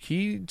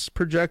he's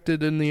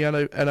projected in the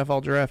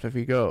NFL draft if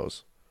he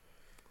goes.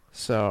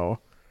 So,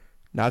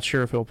 not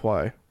sure if he'll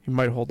play. He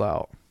might hold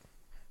out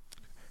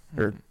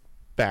or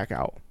back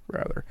out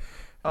rather.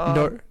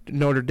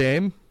 Notre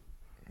Dame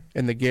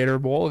in the Gator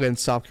Bowl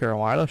against South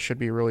Carolina should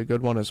be a really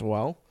good one as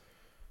well.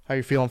 How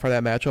you feeling for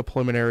that matchup?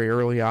 Preliminary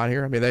early on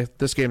here. I mean,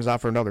 this game's not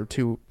for another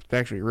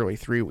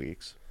 3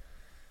 weeks.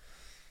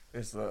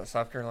 Is the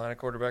South Carolina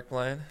quarterback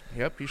playing?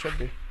 Yep, he should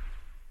be.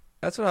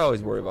 That's what I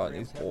always worry about in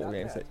these bowl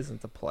games. That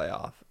isn't the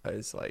playoff.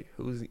 It's like,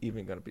 who's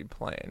even going to be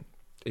playing?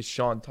 Is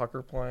Sean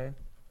Tucker playing?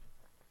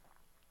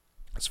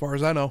 As far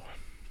as I know.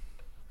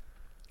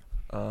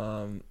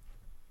 I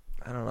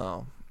don't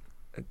know.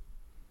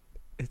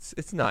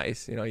 It's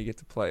nice, you get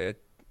to play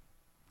it.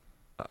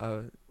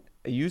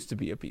 It used to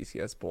be a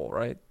PCS Bowl,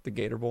 right? The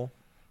Gator Bowl.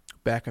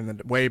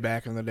 Way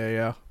back in the day,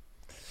 yeah.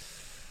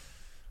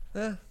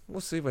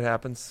 We'll see what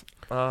happens.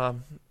 Not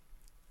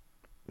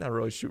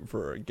really shooting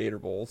for Gator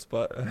Bowls,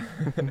 but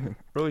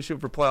really shooting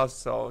for playoffs.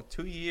 So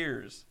 2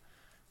 years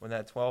when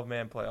that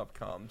 12-man playoff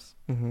comes,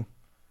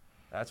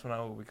 that's when I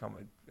will become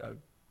a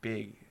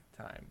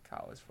big-time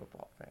college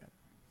football fan.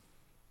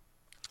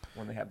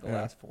 When they have the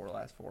last four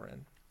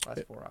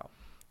out.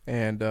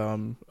 And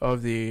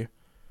of the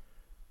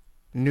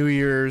New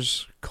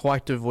Year's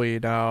collectively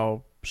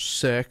now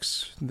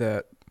 6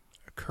 that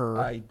occur.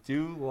 I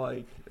do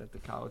like that the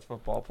college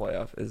football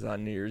playoff is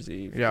on New Year's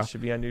Eve. Yeah. It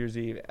should be on New Year's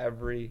Eve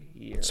every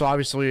year. So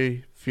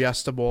obviously,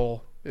 Fiesta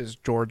Bowl is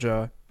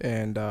Georgia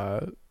and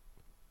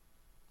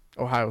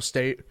Ohio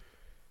State.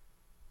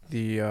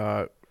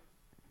 The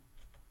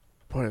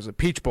what is it?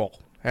 Peach Bowl.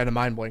 I had a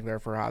mind blank there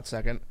for a hot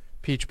second.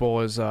 Peach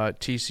Bowl is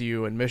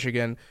TCU and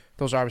Michigan.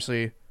 Those are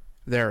obviously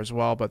there as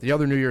well. But the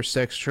other New Year's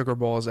Six, Sugar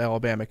Bowl, is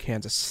Alabama,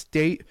 Kansas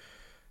State.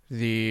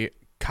 The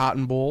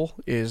Cotton Bowl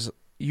is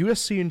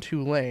USC and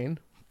Tulane.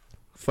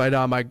 Fight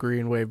on, my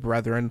Green Wave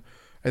brethren.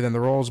 And then the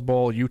Rose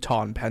Bowl,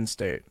 Utah and Penn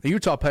State. The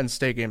Utah-Penn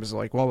State game is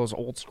like one of those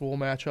old school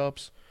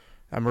matchups.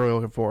 I'm really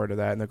looking forward to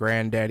that, and the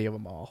granddaddy of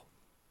them all.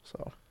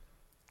 So,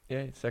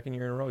 yeah, second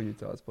year in a row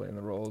Utah's playing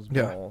the Rose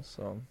Yeah. Bowl.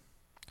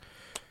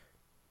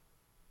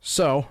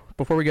 So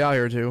before we get out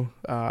here too,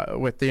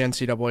 with the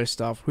NCAA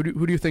stuff, who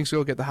do you think's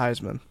gonna get the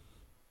Heisman?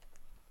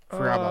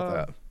 Forgot about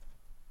that.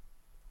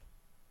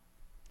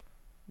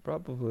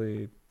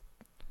 Probably.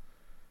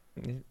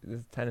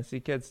 Does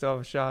Tennessee kid still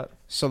have a shot?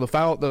 So the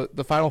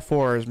final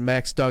four is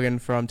Max Duggan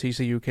from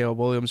TCU, Caleb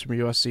Williams from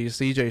USC,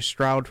 C.J.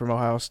 Stroud from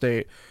Ohio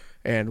State,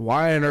 and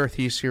why on earth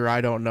he's here I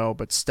don't know,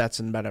 but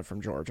Stetson Bennett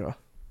from Georgia.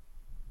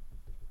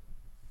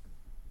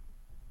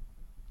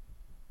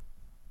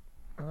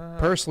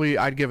 Personally,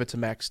 I'd give it to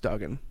Max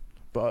Duggan,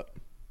 but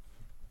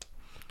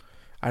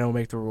I don't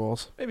make the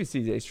rules. Maybe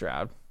C.J.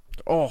 Stroud.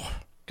 Oh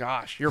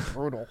gosh, you're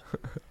brutal.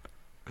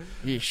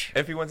 Yeesh.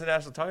 If he wins a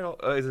national title,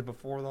 is it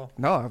before though?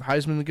 No,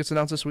 Heisman gets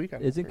announced this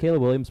weekend. Isn't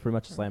Caleb Williams pretty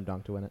much a slam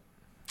dunk to win it?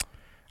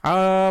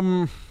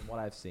 Um, From what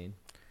I've seen.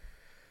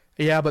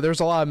 yeah, but there's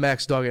a lot of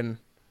Max Duggan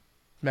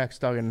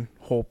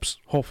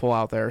hopeful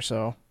out there,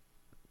 so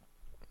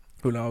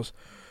who knows?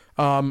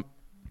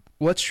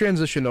 Let's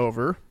transition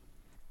over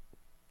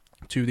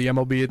to the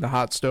MLB and the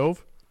hot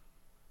stove.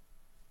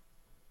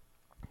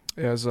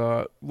 There's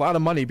a lot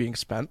of money being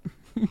spent.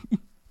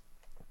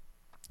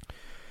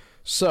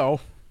 So,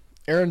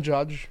 Aaron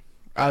Judge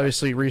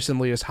obviously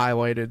recently has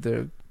highlighted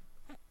the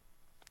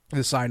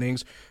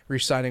signings,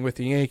 re-signing with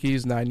the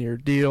Yankees, 9-year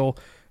deal,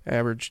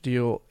 average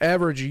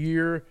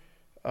year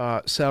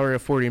salary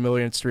of $40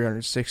 million, it's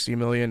 $360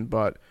 million,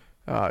 but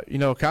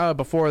kind of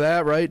before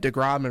that, right?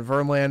 DeGrom and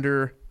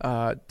Verlander.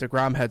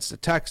 DeGrom heads to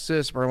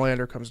Texas.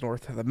 Verlander comes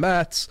north to the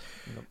Mets.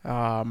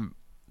 Yep.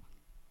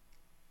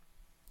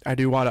 I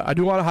do want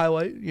to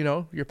highlight,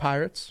 your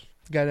Pirates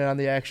got in on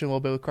the action a little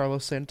bit with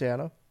Carlos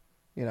Santana.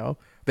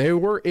 They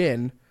were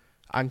in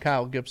on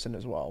Kyle Gibson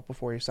as well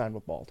before he signed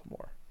with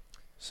Baltimore.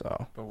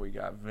 So, But we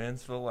got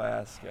Vince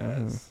Velasquez.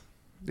 Mhm.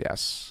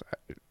 Yes,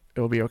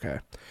 it'll be okay.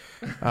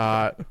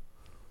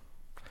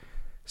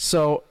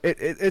 So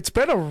it's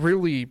been a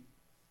really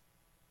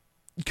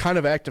kind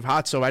of active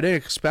hot stove. I didn't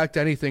expect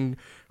anything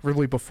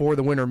really before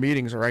the winter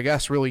meetings, or I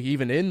guess really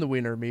even in the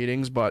winter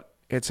meetings, but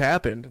it's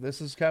happened. This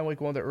is kind of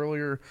like one of the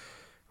earlier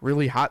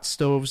really hot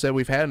stoves that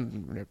we've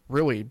had,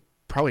 really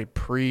probably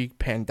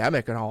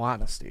pre-pandemic in all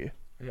honesty.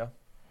 Yeah.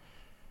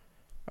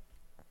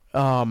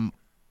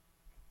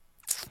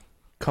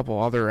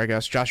 Couple other, I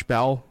guess, Josh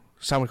Bell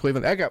signed with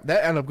Cleveland.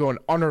 That ended up going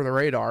under the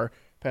radar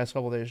past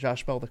couple of days.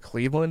 Josh Bell to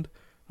Cleveland.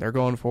 They're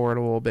going forward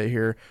a little bit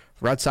here.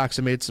 The Red Sox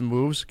have made some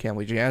moves.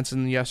 Kenley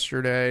Jansen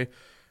yesterday,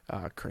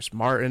 Chris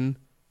Martin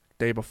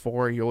day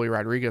before, Yuli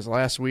Rodriguez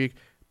last week.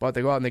 But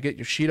they go out and they get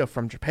Yoshida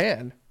from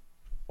Japan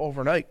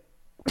overnight.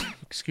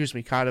 Excuse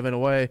me, kind of in a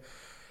way.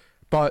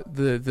 But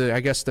the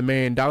I guess the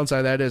main downside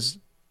of that is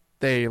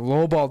they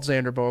lowballed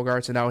Xander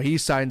Bogaerts, and now he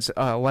signs an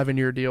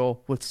 11-year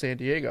deal with San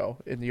Diego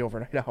in the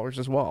overnight hours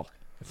as well.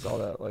 I saw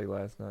that late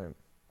last night.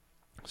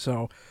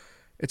 So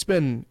it's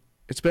been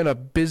a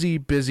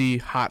busy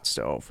hot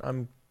stove.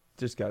 I'm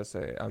just got to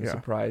say, I'm Yeah.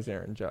 surprised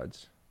Aaron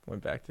Judge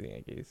went back to the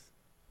Yankees.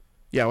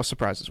 Yeah, I was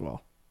surprised as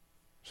well.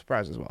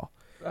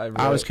 I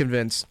I was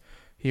convinced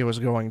he was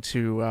going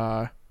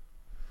to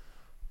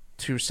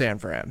San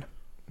Fran.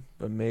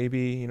 But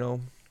maybe,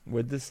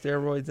 with the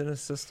steroids in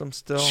his system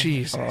still.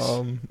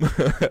 Jesus.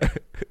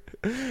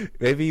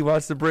 Maybe he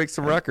wants to break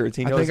some records.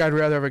 He I knows. think I'd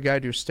rather have a guy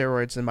do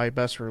steroids than my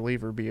best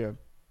reliever be a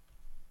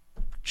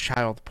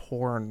child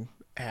porn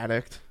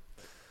addict.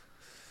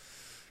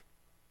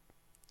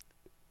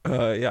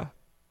 Yeah.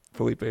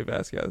 Felipe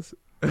Vasquez.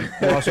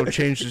 Who also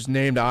changed his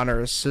name to honor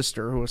his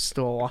sister, who was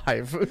still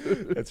alive.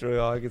 That's really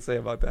all I can say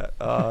about that.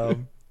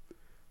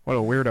 What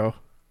a weirdo.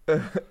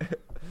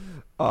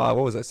 What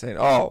was I saying?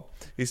 Oh,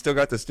 he's still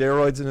got the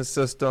steroids in his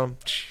system.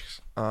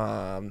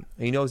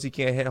 He knows he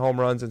can't hit home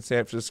runs in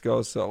San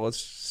Francisco, so let's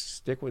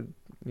stick with,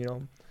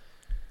 the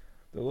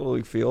Little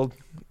League field,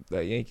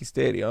 that Yankee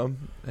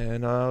Stadium,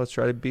 and let's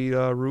try to beat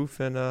Roof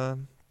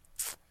and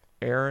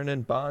Aaron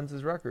and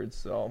Bonds' records.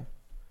 So,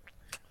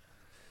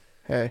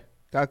 Hey,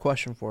 got a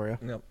question for you.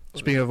 yep.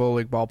 Speaking of Little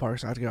League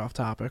ballparks, not to get off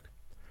topic.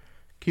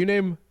 Can you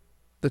name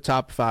the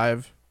top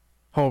 5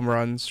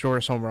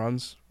 shortest home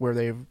runs where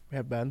they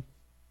have been?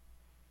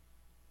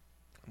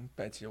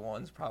 Bet you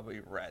one's probably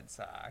Red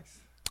Sox.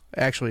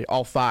 Actually,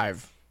 all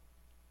 5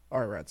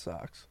 are Red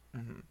Sox.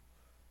 Mm-hmm.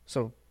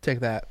 So take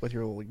that with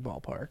your Little League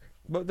ballpark.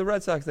 But the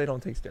Red Sox, they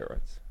don't take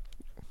steroids.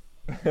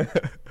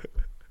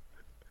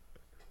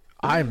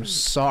 I'm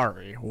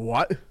sorry.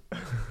 What?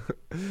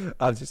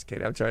 I'm just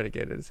kidding. I'm trying to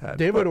get in his head.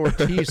 David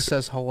Ortiz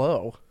says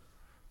hello.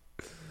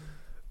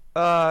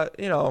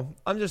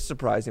 I'm just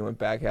surprised he went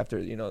back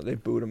after, they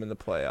booed him in the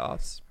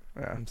playoffs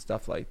Yeah. and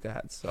stuff like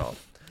that. So,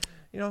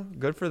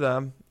 good for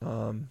them.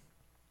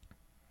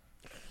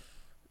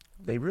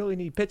 They really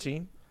need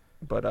pitching,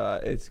 but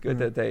it's good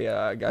that they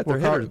got their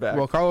hitters back.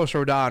 Well, Carlos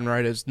Rodon,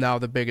 right, is now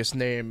the biggest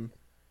name,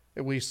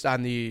 at least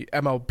on the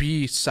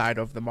MLB side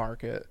of the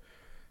market.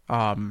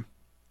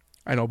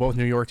 I know both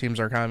New York teams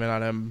are kind of in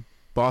on him.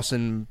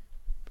 Boston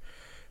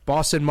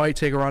might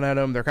take a run at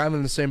him. They're kind of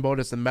in the same boat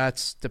as the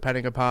Mets,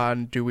 depending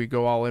upon, do we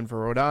go all in for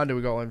Rodon? Do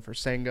we go all in for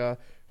Senga,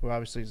 who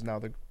obviously is now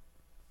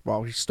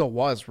he still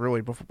was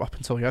really up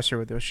until yesterday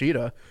with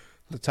Yoshida,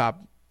 the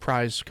top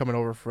prize coming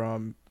over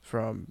from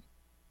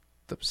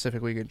the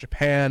Pacific League in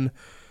Japan.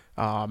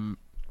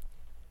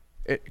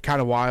 It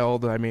kind of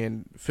wild. I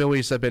mean,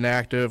 Phillies have been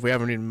active. We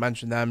haven't even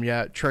mentioned them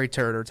yet. Trey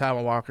Turner,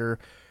 Taijuan Walker.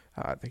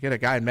 They get a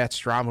guy in Matt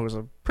Strom who was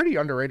a pretty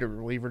underrated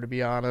reliever, to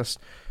be honest.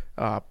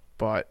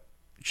 But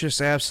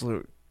just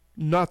absolute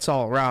nuts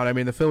all around. I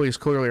mean, the Phillies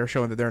clearly are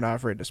showing that they're not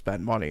afraid to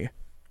spend money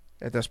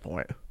at this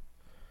point.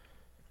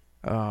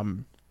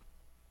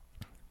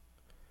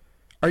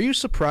 Are you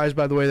surprised,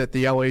 by the way, that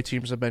the LA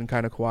teams have been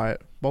kind of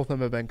quiet? Both of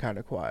them have been kind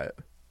of quiet.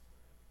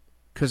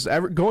 Because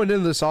going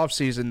into this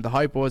offseason, the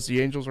hype was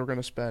the Angels were going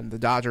to spend, the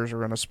Dodgers were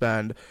going to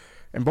spend,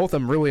 and both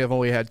of them really have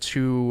only had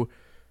two,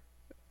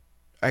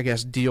 I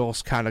guess,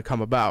 deals kind of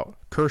come about.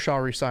 Kershaw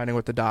re-signing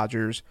with the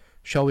Dodgers.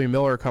 Shelby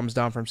Miller comes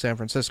down from San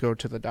Francisco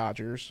to the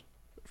Dodgers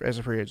as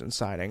a free agent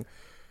signing.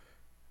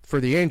 For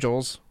the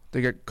Angels,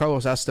 they get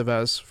Carlos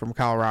Estevez from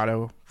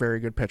Colorado, very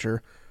good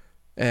pitcher,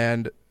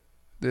 and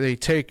they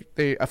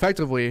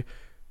effectively,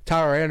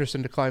 Tyler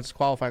Anderson declines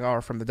qualifying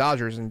offer from the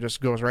Dodgers and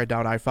just goes right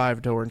down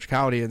I-5 to Orange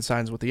County and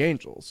signs with the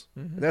Angels.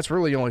 Mm-hmm. That's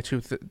really the only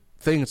two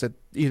things that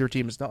either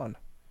team has done.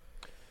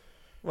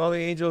 Well, the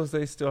Angels,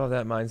 they still have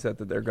that mindset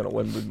that they're going to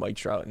win with Mike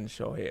Trout and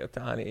Shohei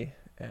Ohtani,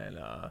 and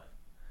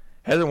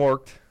hasn't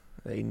worked.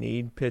 They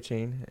need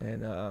pitching,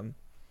 and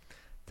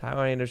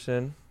Tyler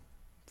Anderson,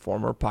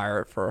 former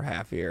Pirate for a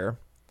half year,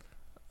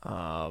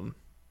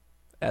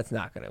 that's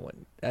not going to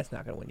win. That's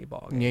not going to win you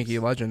ball games. Yankee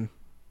legend,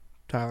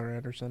 Tyler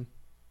Anderson.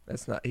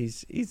 That's not.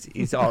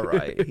 He's all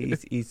right.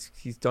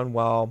 he's done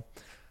well.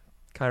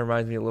 Kind of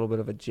reminds me a little bit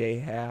of a J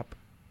Happ.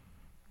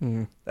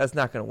 Mm. That's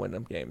not going to win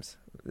them games.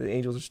 The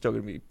Angels are still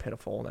going to be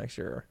pitiful next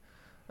year.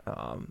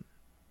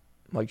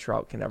 Mike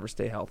Trout can never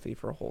stay healthy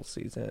for a whole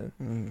season.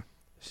 Mm.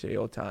 Shohei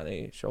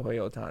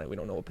Ohtani, we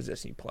don't know what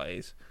position he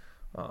plays.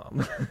 I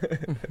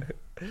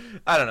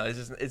don't know.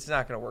 It's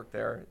not going to work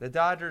there. The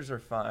Dodgers are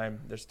fine.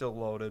 They're still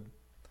loaded.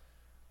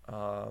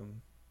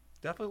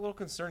 Definitely a little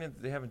concerning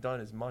that they haven't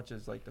done as much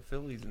as like the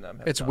Phillies and them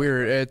have It's done.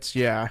 weird. It's,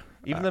 yeah.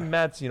 Even the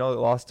Mets, they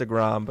lost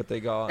DeGrom, but they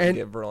go out and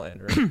get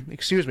Verlander.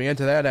 Excuse me. And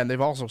to that end,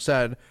 they've also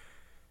said,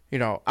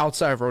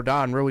 outside of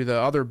Rodon, really the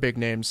other big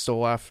name still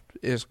left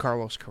is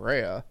Carlos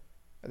Correa.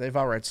 They've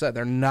outright said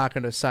they're not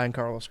going to sign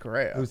Carlos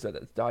Correa. Who said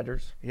that?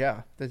 Dodgers?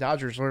 Yeah. The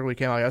Dodgers literally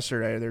came out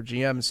yesterday. Their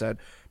GM said,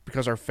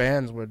 because our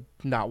fans would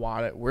not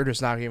want it, we're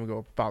just not even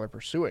going to bother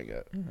pursuing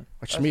it. Mm-hmm.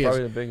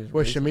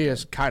 Which to me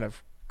is kind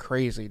of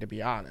crazy, to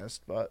be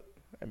honest. But,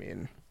 I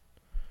mean,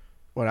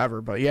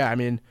 whatever. But, yeah, I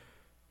mean,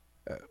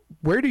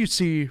 where do you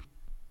see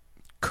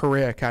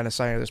Correa kind of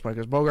signing at this point?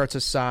 Because Bogarts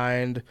is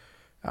signed.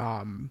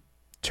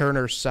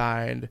 Turner's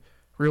signed.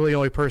 Really, the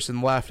only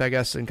person left, I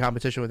guess, in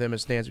competition with him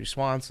is Dansby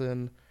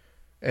Swanson.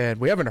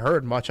 And we haven't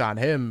heard much on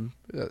him.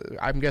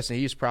 I'm guessing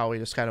he's probably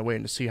just kind of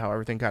waiting to see how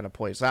everything kind of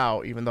plays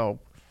out, even though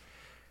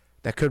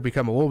that could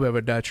become a little bit of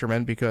a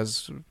detriment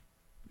because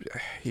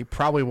he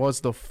probably was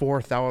the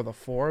fourth out of the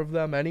four of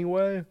them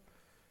anyway,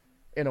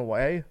 in a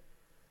way.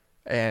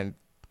 And,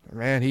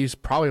 man, he's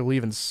probably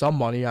leaving some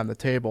money on the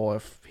table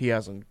if he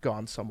hasn't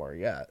gone somewhere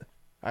yet,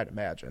 I'd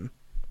imagine.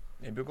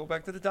 Maybe we'll go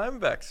back to the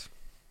Diamondbacks.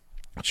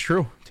 It's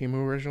true. Team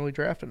who originally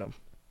drafted him.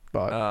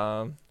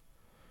 But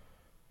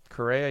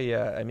Correa,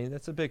 yeah, I mean,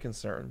 that's a big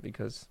concern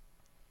because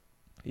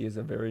he is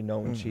a very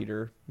known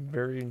cheater.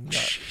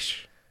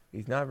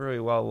 He's not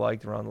very well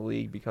liked around the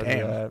league because of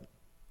that.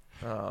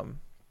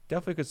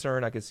 Definitely a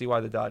concern. I can see why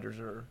the Dodgers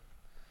are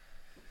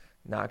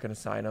not going to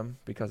sign him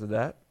because of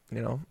that.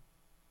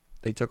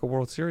 They took a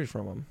World Series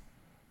from him.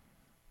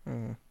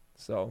 Mm.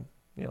 So,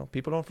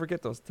 people don't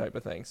forget those type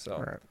of things. So,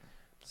 Right.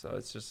 So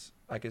it's just,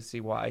 I can see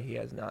why he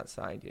has not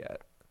signed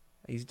yet.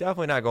 He's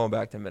definitely not going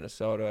back to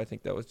Minnesota. I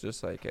think that was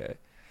just like a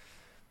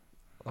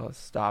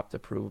stop to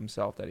prove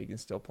himself that he can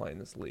still play in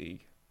this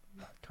league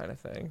kind of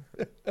thing.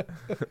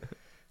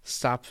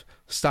 Stop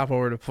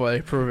over to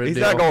play, prove it. He's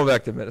not going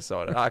back to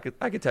Minnesota. I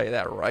could tell you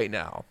that right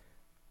now.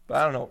 But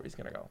I don't know where he's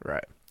going to go.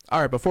 Right.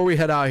 All right, before we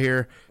head out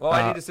here. Well,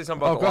 I need to say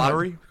something about the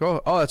lottery.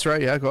 Oh, that's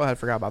right. Yeah, go ahead.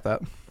 Forgot about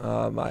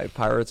that. My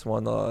Pirates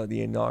won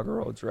the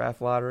inaugural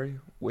draft lottery,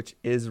 which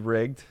is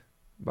rigged,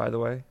 by the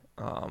way.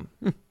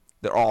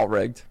 They're all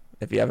rigged.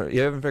 If you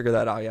haven't figured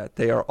that out yet,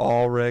 they are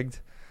all rigged.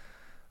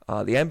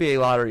 The NBA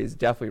lottery is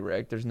definitely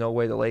rigged. There's no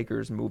way the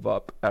Lakers move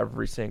up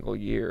every single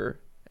year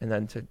and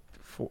then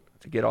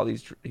to get all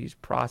these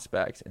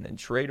prospects and then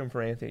trade them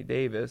for Anthony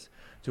Davis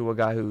to a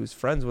guy who's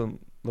friends with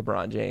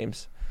LeBron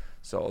James.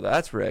 So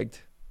that's rigged.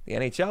 The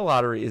NHL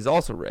lottery is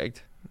also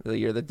rigged. The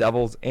year the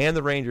Devils and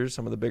the Rangers,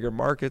 some of the bigger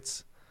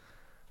markets,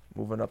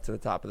 moving up to the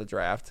top of the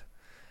draft.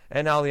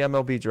 And now the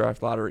MLB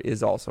draft lottery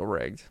is also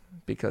rigged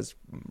because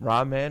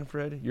Rob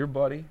Manfred, your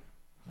buddy,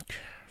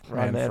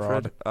 Rob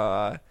Manfred,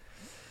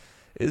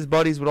 is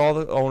buddies with all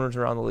the owners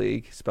around the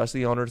league,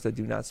 especially owners that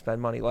do not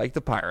spend money like the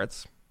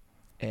Pirates.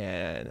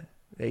 And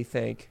they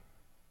think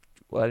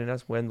letting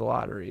us win the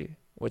lottery,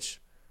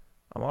 which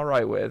I'm all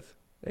right with,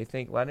 they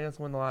think letting us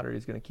win the lottery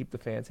is going to keep the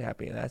fans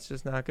happy, and that's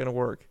just not going to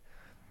work.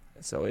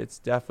 So it's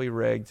definitely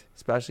rigged,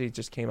 especially it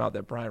just came out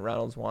that Brian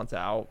Reynolds wants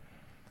out.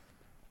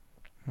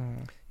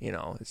 You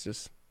know,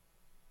 it's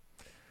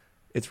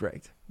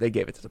rigged. They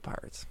gave it to the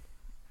Pirates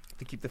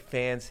to keep the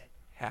fans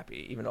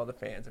happy, even though the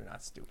fans are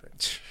not stupid.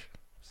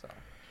 So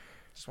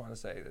just want to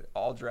say that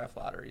all draft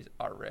lotteries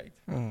are rigged.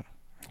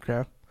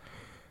 Okay.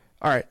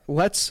 All right.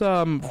 Let's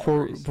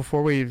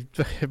before we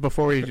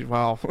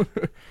well,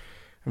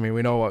 I mean,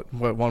 we know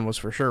what one was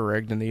for sure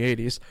rigged in the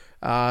 80s.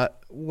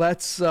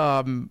 Let's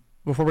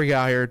before we get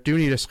out here, do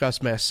need to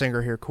discuss Masked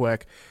Singer here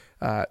quick.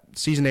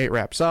 Season 8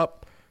 wraps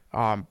up.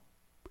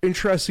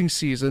 Interesting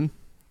season.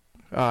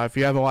 If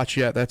you haven't watched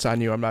yet, that's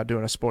on you. I'm not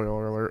doing a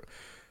spoiler alert.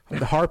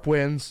 The Harp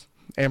wins.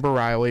 Amber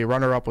Riley.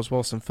 Runner-up was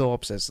Wilson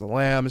Phillips as the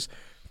Lambs.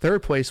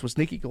 Third place was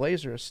Nikki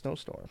Glazer as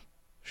Snowstorm.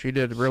 She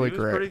did really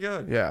great. Pretty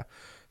good. Yeah.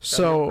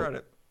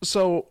 So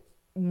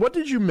what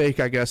did you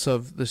make, I guess,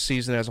 of the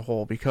season as a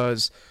whole?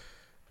 Because,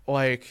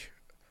 like,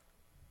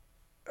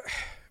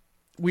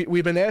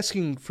 we've been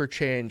asking for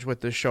change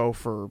with this show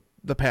for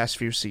the past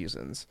few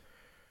seasons.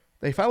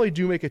 They finally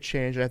do make a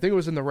change, and I think it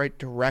was in the right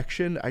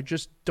direction. I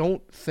just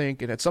don't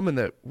think, and it's something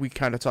that we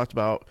kind of talked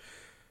about,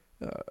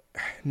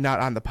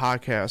 not on the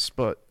podcast,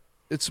 but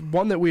it's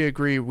one that we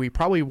agree we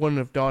probably wouldn't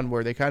have done,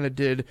 where they kind of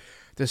did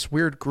this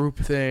weird group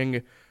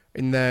thing,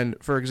 and then,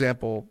 for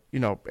example, you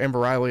know, Amber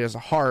Riley as a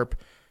Harp,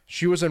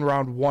 she was in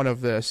round 1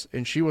 of this,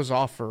 and she was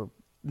off for,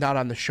 not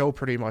on the show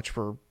pretty much,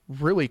 for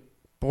really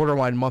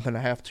borderline month and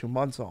a half, 2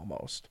 months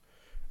almost,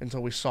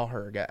 until we saw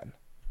her again.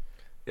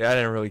 Yeah, I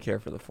didn't really care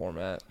for the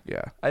format.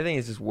 Yeah. I think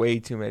it's just way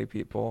too many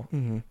people.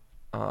 Mm-hmm.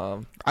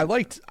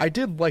 I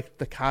did like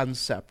the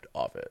concept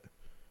of it.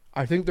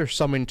 I think there's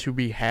something to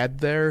be had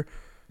there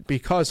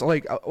because,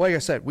 like I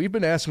said, we've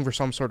been asking for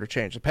some sort of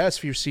change. The past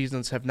few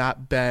seasons have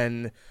not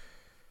been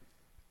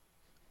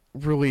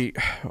really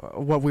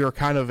what we were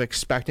kind of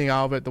expecting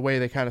out of it, the way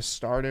they kind of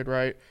started,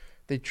 right?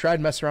 They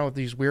tried messing around with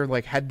these weird,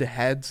 like,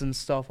 head-to-heads and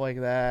stuff like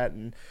that,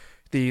 and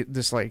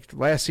this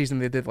last season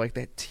they did, like,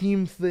 that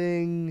team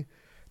thing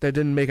that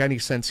didn't make any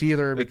sense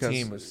either. The because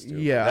team was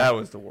stupid. Yeah. That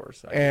was the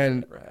worst idea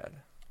And I've ever had.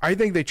 I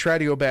think they try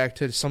to go back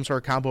to some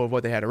sort of combo of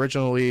what they had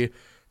originally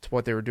to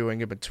what they were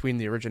doing in between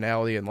the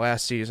originality and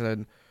last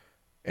season.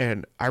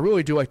 And I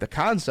really do like the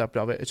concept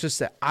of it. It's just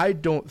that I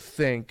don't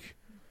think,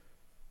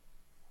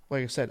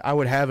 like I said, I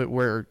would have it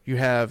where you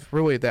have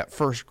really that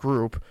first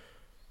group.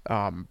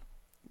 And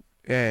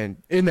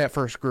in that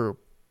first group,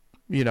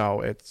 you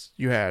know,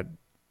 you had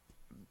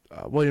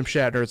William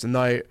Shatner as the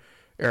Knight,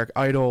 Eric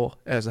Idle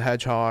as the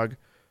Hedgehog,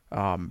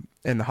 and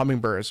the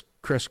Hummingbird as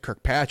Chris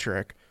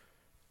Kirkpatrick.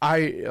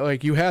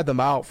 You had them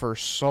out for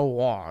so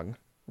long,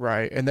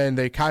 right? And then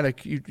they kind of,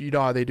 you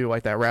know how they do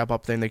like that wrap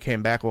up thing. They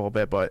came back a little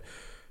bit, but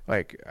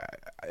like,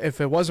 if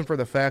it wasn't for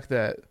the fact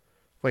that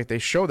like they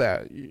show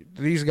that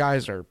these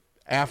guys are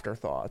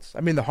afterthoughts.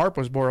 I mean, the Harp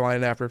was borderline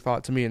an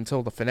afterthought to me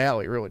until the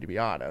finale, really, to be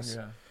honest.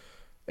 Yeah.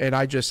 And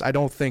I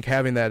don't think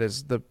having that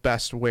is the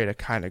best way to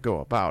kind of go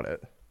about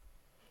it.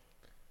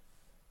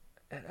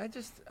 And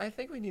I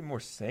think we need more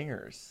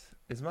singers.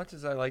 As much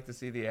as I like to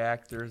see the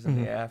actors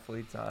and the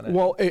athletes on it.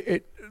 Well,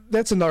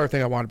 that's another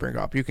thing I want to bring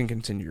up. You can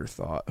continue your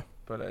thought.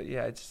 But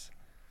yeah, it's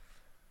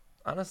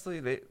honestly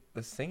the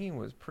singing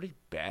was pretty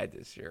bad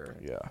this year.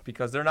 Yeah,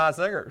 because they're not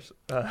singers.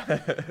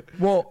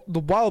 Well, the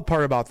wild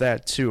part about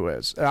that too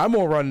is I'm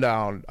gonna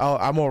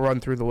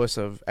run through the list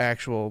of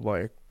actual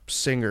like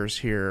singers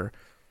here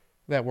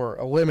that were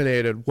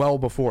eliminated well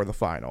before the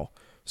final.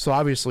 So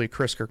obviously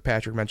Chris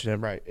Kirkpatrick mentioned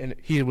him, right, and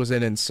he was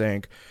in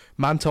NSYNC.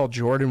 Montel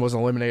Jordan was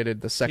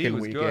eliminated the second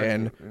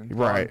weekend,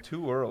 right?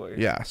 Too early.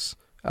 Yes.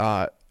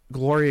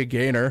 Gloria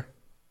Gaynor,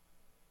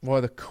 one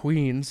of the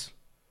queens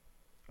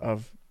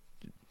of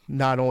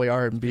not only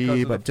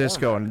R&B but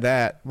disco and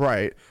that,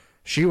 right?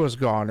 She was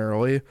gone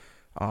early.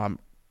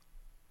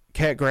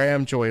 Kat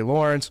Graham, Joey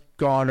Lawrence,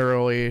 gone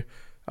early.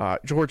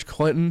 George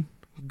Clinton,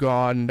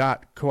 gone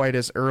not quite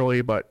as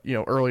early, but you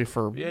know, early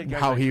for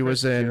how he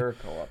was in.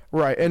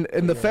 Right,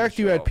 and the fact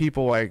you had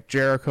people like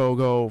Jericho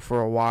go for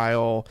a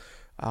while.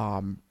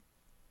 The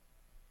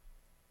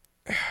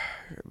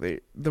way,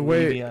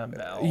 Le'Veon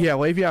Bell. Yeah,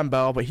 Le'Veon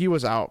Bell, but he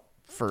was out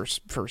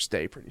first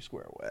day pretty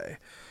square away.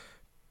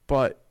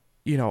 But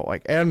you know,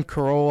 like Adam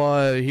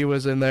Carolla, he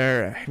was in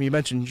there. You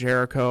mentioned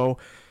Jericho,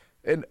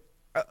 and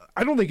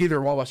I don't think either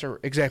one of us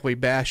are exactly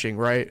bashing,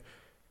 right?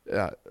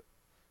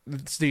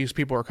 these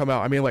people are coming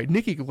out. I mean, like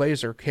Nikki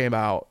Glazer came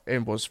out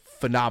and was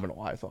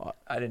phenomenal, I thought.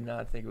 I did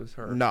not think it was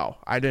her. No,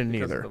 I didn't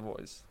because either. of the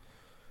voice.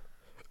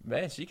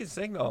 Man, she can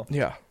sing though.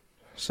 Yeah.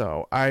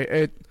 So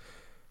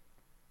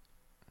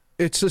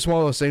it's just one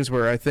of those things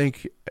where I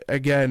think,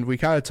 again, we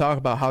kind of talk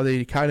about how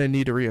they kind of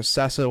need to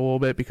reassess it a little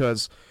bit,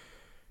 because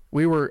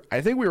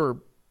I think we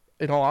were,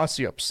 in all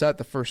honesty, upset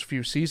the first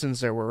few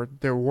seasons there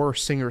were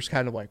singers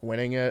kind of like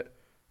winning it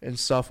and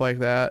stuff like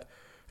that.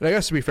 And I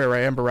guess to be fair,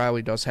 right, Amber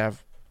Riley does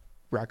have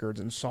records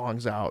and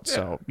songs out,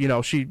 so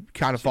she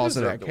kind of falls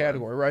into that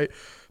category, right?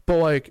 But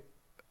like,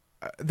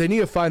 they need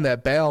to find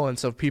that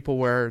balance of people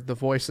where the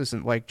voice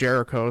isn't like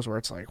Jericho's, where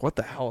it's like, what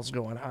the hell is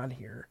going on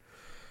here?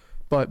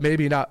 But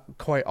maybe not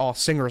quite all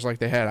singers like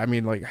they had. I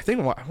mean, like, I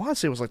want to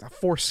say it was like the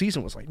fourth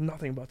season was like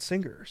nothing but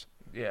singers.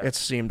 Yeah. It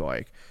seemed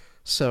like.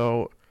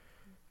 So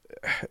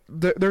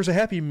there's a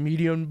happy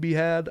medium to be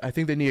had. I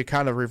think they need to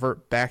kind of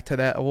revert back to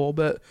that a little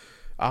bit.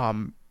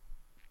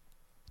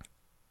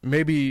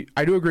 Maybe,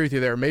 I do agree with you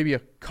there, maybe a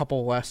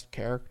couple less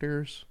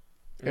characters,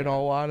 in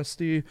all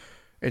honesty,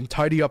 and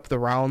tidy up the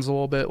rounds a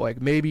little bit.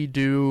 Like, maybe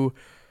do,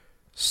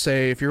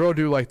 say, if you're going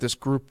to do like this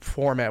group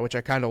format, which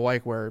I kind of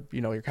like, where,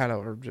 you're kind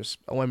of just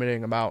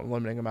eliminating them out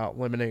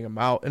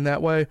in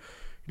that way.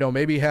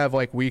 Maybe have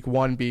like week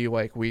 1 be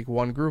like week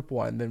 1 group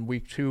 1, then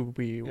week 2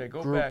 be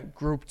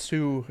group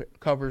 2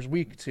 covers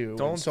week 2.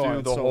 Don't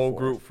do the whole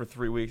group for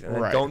 3 weeks and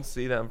then don't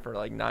see them for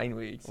like 9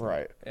 weeks.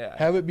 Right. Yeah.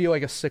 Have it be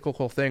like a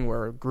cyclical thing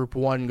where group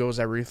 1 goes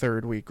every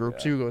 3rd week, group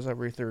 2 goes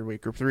every 3rd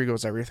week, group 3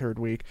 goes every 3rd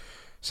week.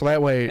 So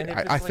that way,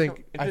 I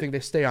think they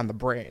stay on the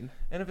brain.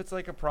 And if it's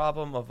like a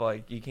problem of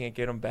like you can't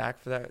get them back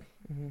for that,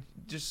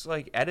 just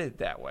like edit it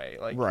that way.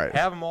 Like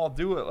have them all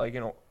do it, like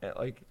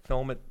like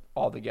film it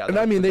all together. And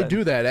I mean, they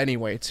do that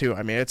anyway too.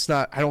 I mean, it's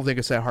not. I don't think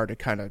it's that hard to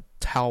kind of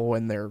tell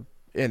when they're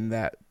in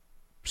that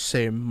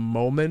same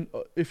moment,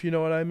 if you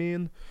know what I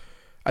mean.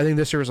 I think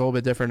this year was a little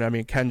bit different. I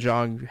mean, Ken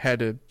Jeong had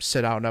to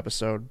sit out an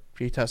episode.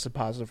 He tested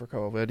positive for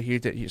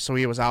COVID. So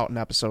he was out an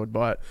episode,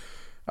 but.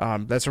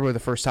 That's really the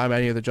first time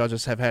any of the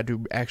judges have had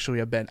to actually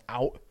have been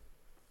out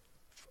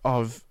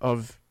of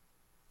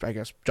I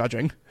guess,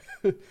 judging.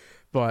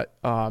 But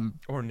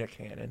or Nick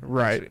Hannon.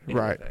 Right.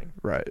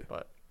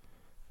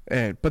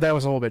 But that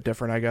was a little bit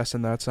different, I guess,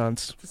 in that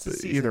sense. This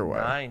is either way.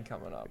 Season 9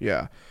 coming up.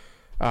 Yeah.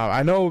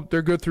 I know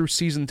they're good through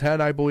season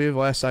 10, I believe,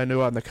 last I knew,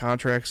 on the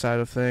contract side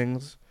of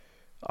things.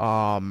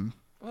 Well,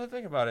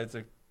 think about it,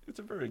 it's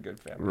a very good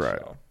family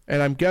show.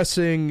 And I'm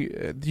guessing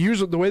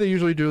the way they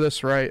usually do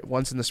this, right?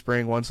 Once in the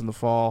spring, once in the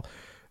fall.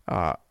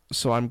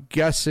 So I'm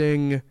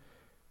guessing,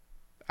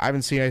 I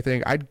haven't seen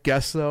anything. I'd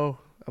guess though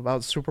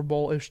about Super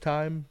Bowl-ish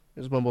time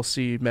is when we'll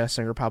see Masked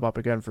Singer pop up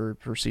again for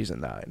season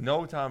 9.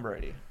 No Tom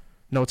Brady.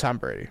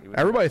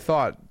 Everybody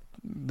thought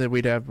that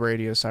we'd have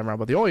Brady this time around,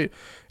 but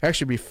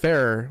actually, be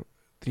fair,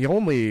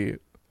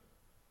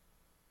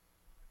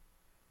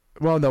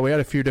 well, no, we had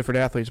a few different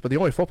athletes, but the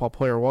only football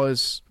player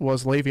was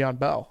Le'Veon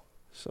Bell.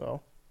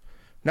 So,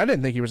 and I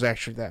didn't think he was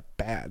actually that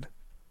bad.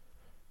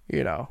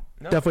 No.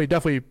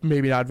 Definitely,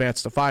 maybe not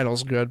advanced to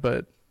finals good,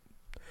 but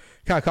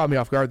kind of caught me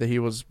off guard that he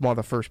was one of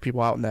the first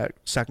people out in that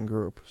second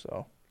group.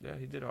 So yeah,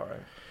 he did all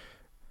right.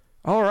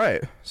 All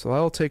right, so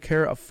that'll take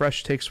care of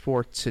Fresh Takes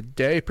for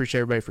today.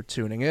 Appreciate everybody for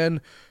tuning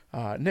in.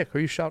 Nick, who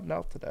are you shouting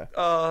out today?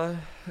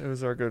 It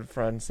was our good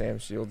friend Sam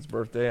Shields'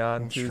 birthday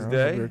on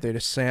Tuesday. Happy birthday to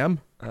Sam.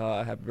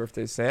 Happy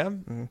birthday,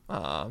 Sam.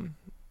 Trying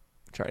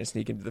to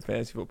sneak into the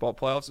fantasy football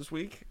playoffs this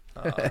week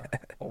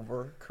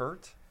over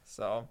Kurt.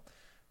 So,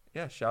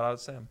 yeah, shout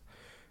out Sam.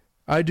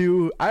 I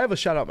have a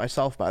shout out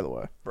myself, by the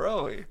way.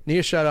 Really? Need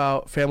a shout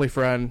out, family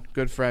friend,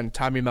 good friend,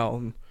 Tommy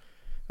Melton.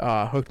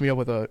 Hooked me up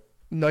with a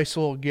nice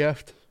little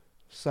gift,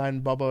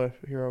 signed Bubba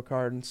hero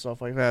card and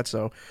stuff like that.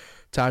 So,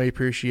 Tommy,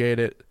 appreciate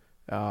it.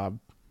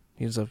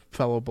 He's a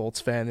fellow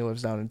Bolts fan. He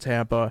lives down in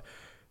Tampa.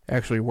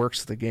 Actually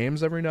works the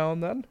games every now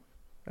and then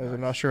as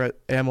an usher at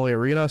Amalie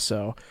Arena.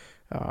 So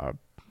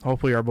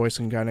hopefully our boys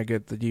can kind of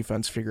get the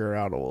defense figured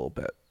out a little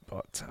bit.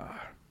 But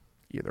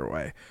either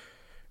way,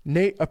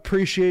 Nate,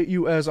 appreciate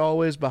you as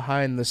always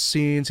behind the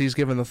scenes. He's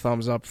giving the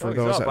thumbs up for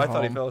those at home. I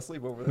thought he fell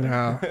asleep over there.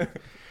 No.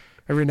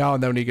 Every now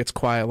and then when he gets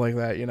quiet like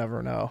that, you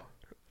never know.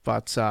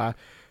 But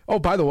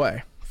by the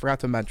way, forgot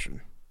to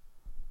mention,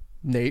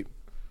 Nate,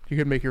 you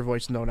can make your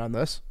voice known on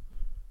this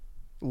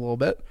a little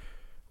bit.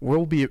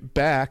 We'll be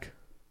back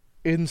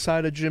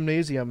inside a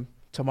gymnasium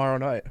tomorrow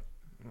night.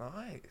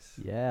 Nice.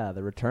 Yeah,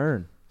 the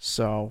return.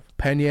 So,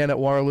 Penn Yan at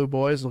Waterloo,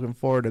 boys. Looking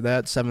forward to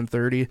that,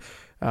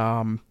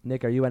 7:30.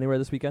 Nick, are you anywhere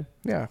this weekend?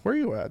 Yeah, where are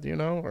you at? Do you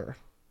know? Or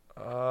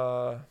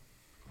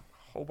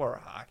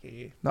Hobart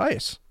Hockey.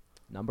 Nice.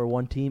 Number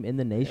 1 team in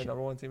the nation. Yeah,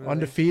 number 1 team in the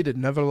Undefeated,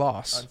 nation. never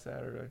lost. On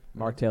Saturday.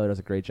 Mark Taylor does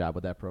a great job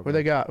with that program.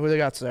 Who they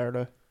got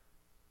Saturday?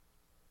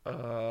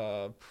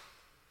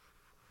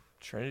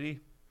 Trinity.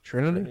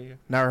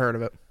 Never heard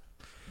of it.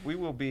 We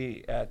will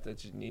be at the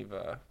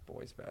Geneva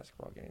boys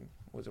basketball game.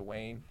 Was it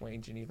Wayne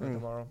Geneva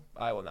tomorrow?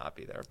 I will not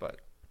be there, but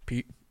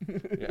Pete.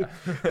 Yeah.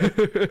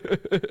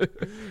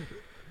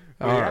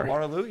 All right.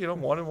 Waterloo,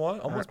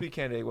 1-1, almost beat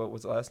Candidate. What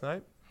was it last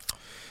night?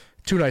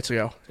 2 nights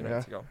ago. 2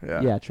 nights ago.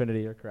 Yeah,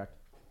 Trinity, you're correct.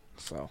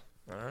 So,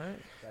 All right.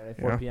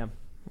 Saturday, 4 Yeah. p.m.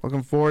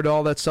 looking forward to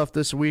all that stuff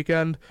this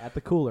weekend at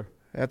the Cooler.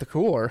 at the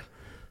Cooler.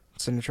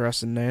 It's an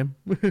interesting name.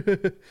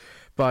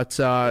 But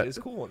It is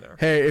cool in there.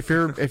 hey, if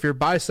you're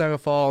by Seneca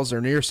Falls or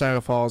near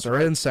Seneca Falls or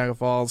in Seneca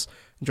Falls,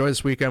 enjoy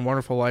this weekend.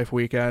 Wonderful Life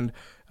weekend.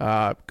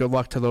 Good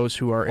luck to those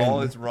who are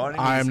Paul in. is running.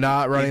 I'm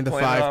not running the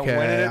planning on 5K.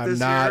 winning it I'm this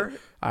not. year.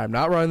 I'm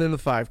not running in the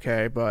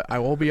 5K, but I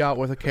will be out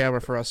with a camera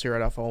for us here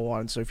at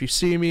FL1. So if you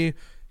see me,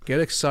 get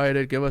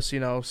excited. Give us,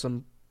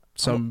 some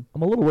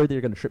I'm a little worried that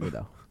you're going to trip me,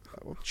 though,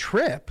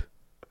 trip.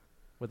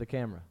 with the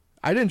camera.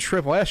 I didn't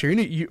trip last year.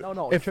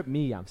 No, if- trip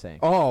me, I'm saying.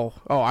 Oh,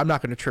 I'm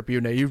not going to trip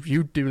you, Nate.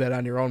 You do that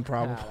on your own,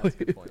 probably. That's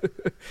a good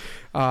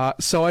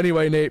point. So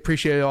anyway, Nate,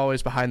 appreciate it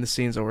always behind the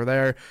scenes over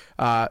there.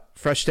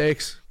 Fresh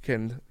Takes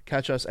can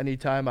catch us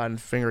anytime on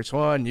Fingers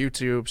One,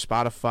 YouTube,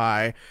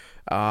 Spotify.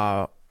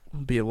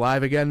 We'll be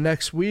live again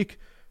next week.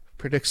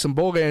 Predict some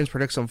bowl games,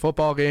 predict some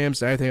football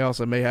games, anything else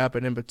that may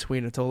happen in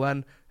between. Until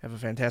then, have a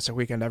fantastic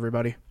weekend,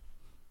 everybody.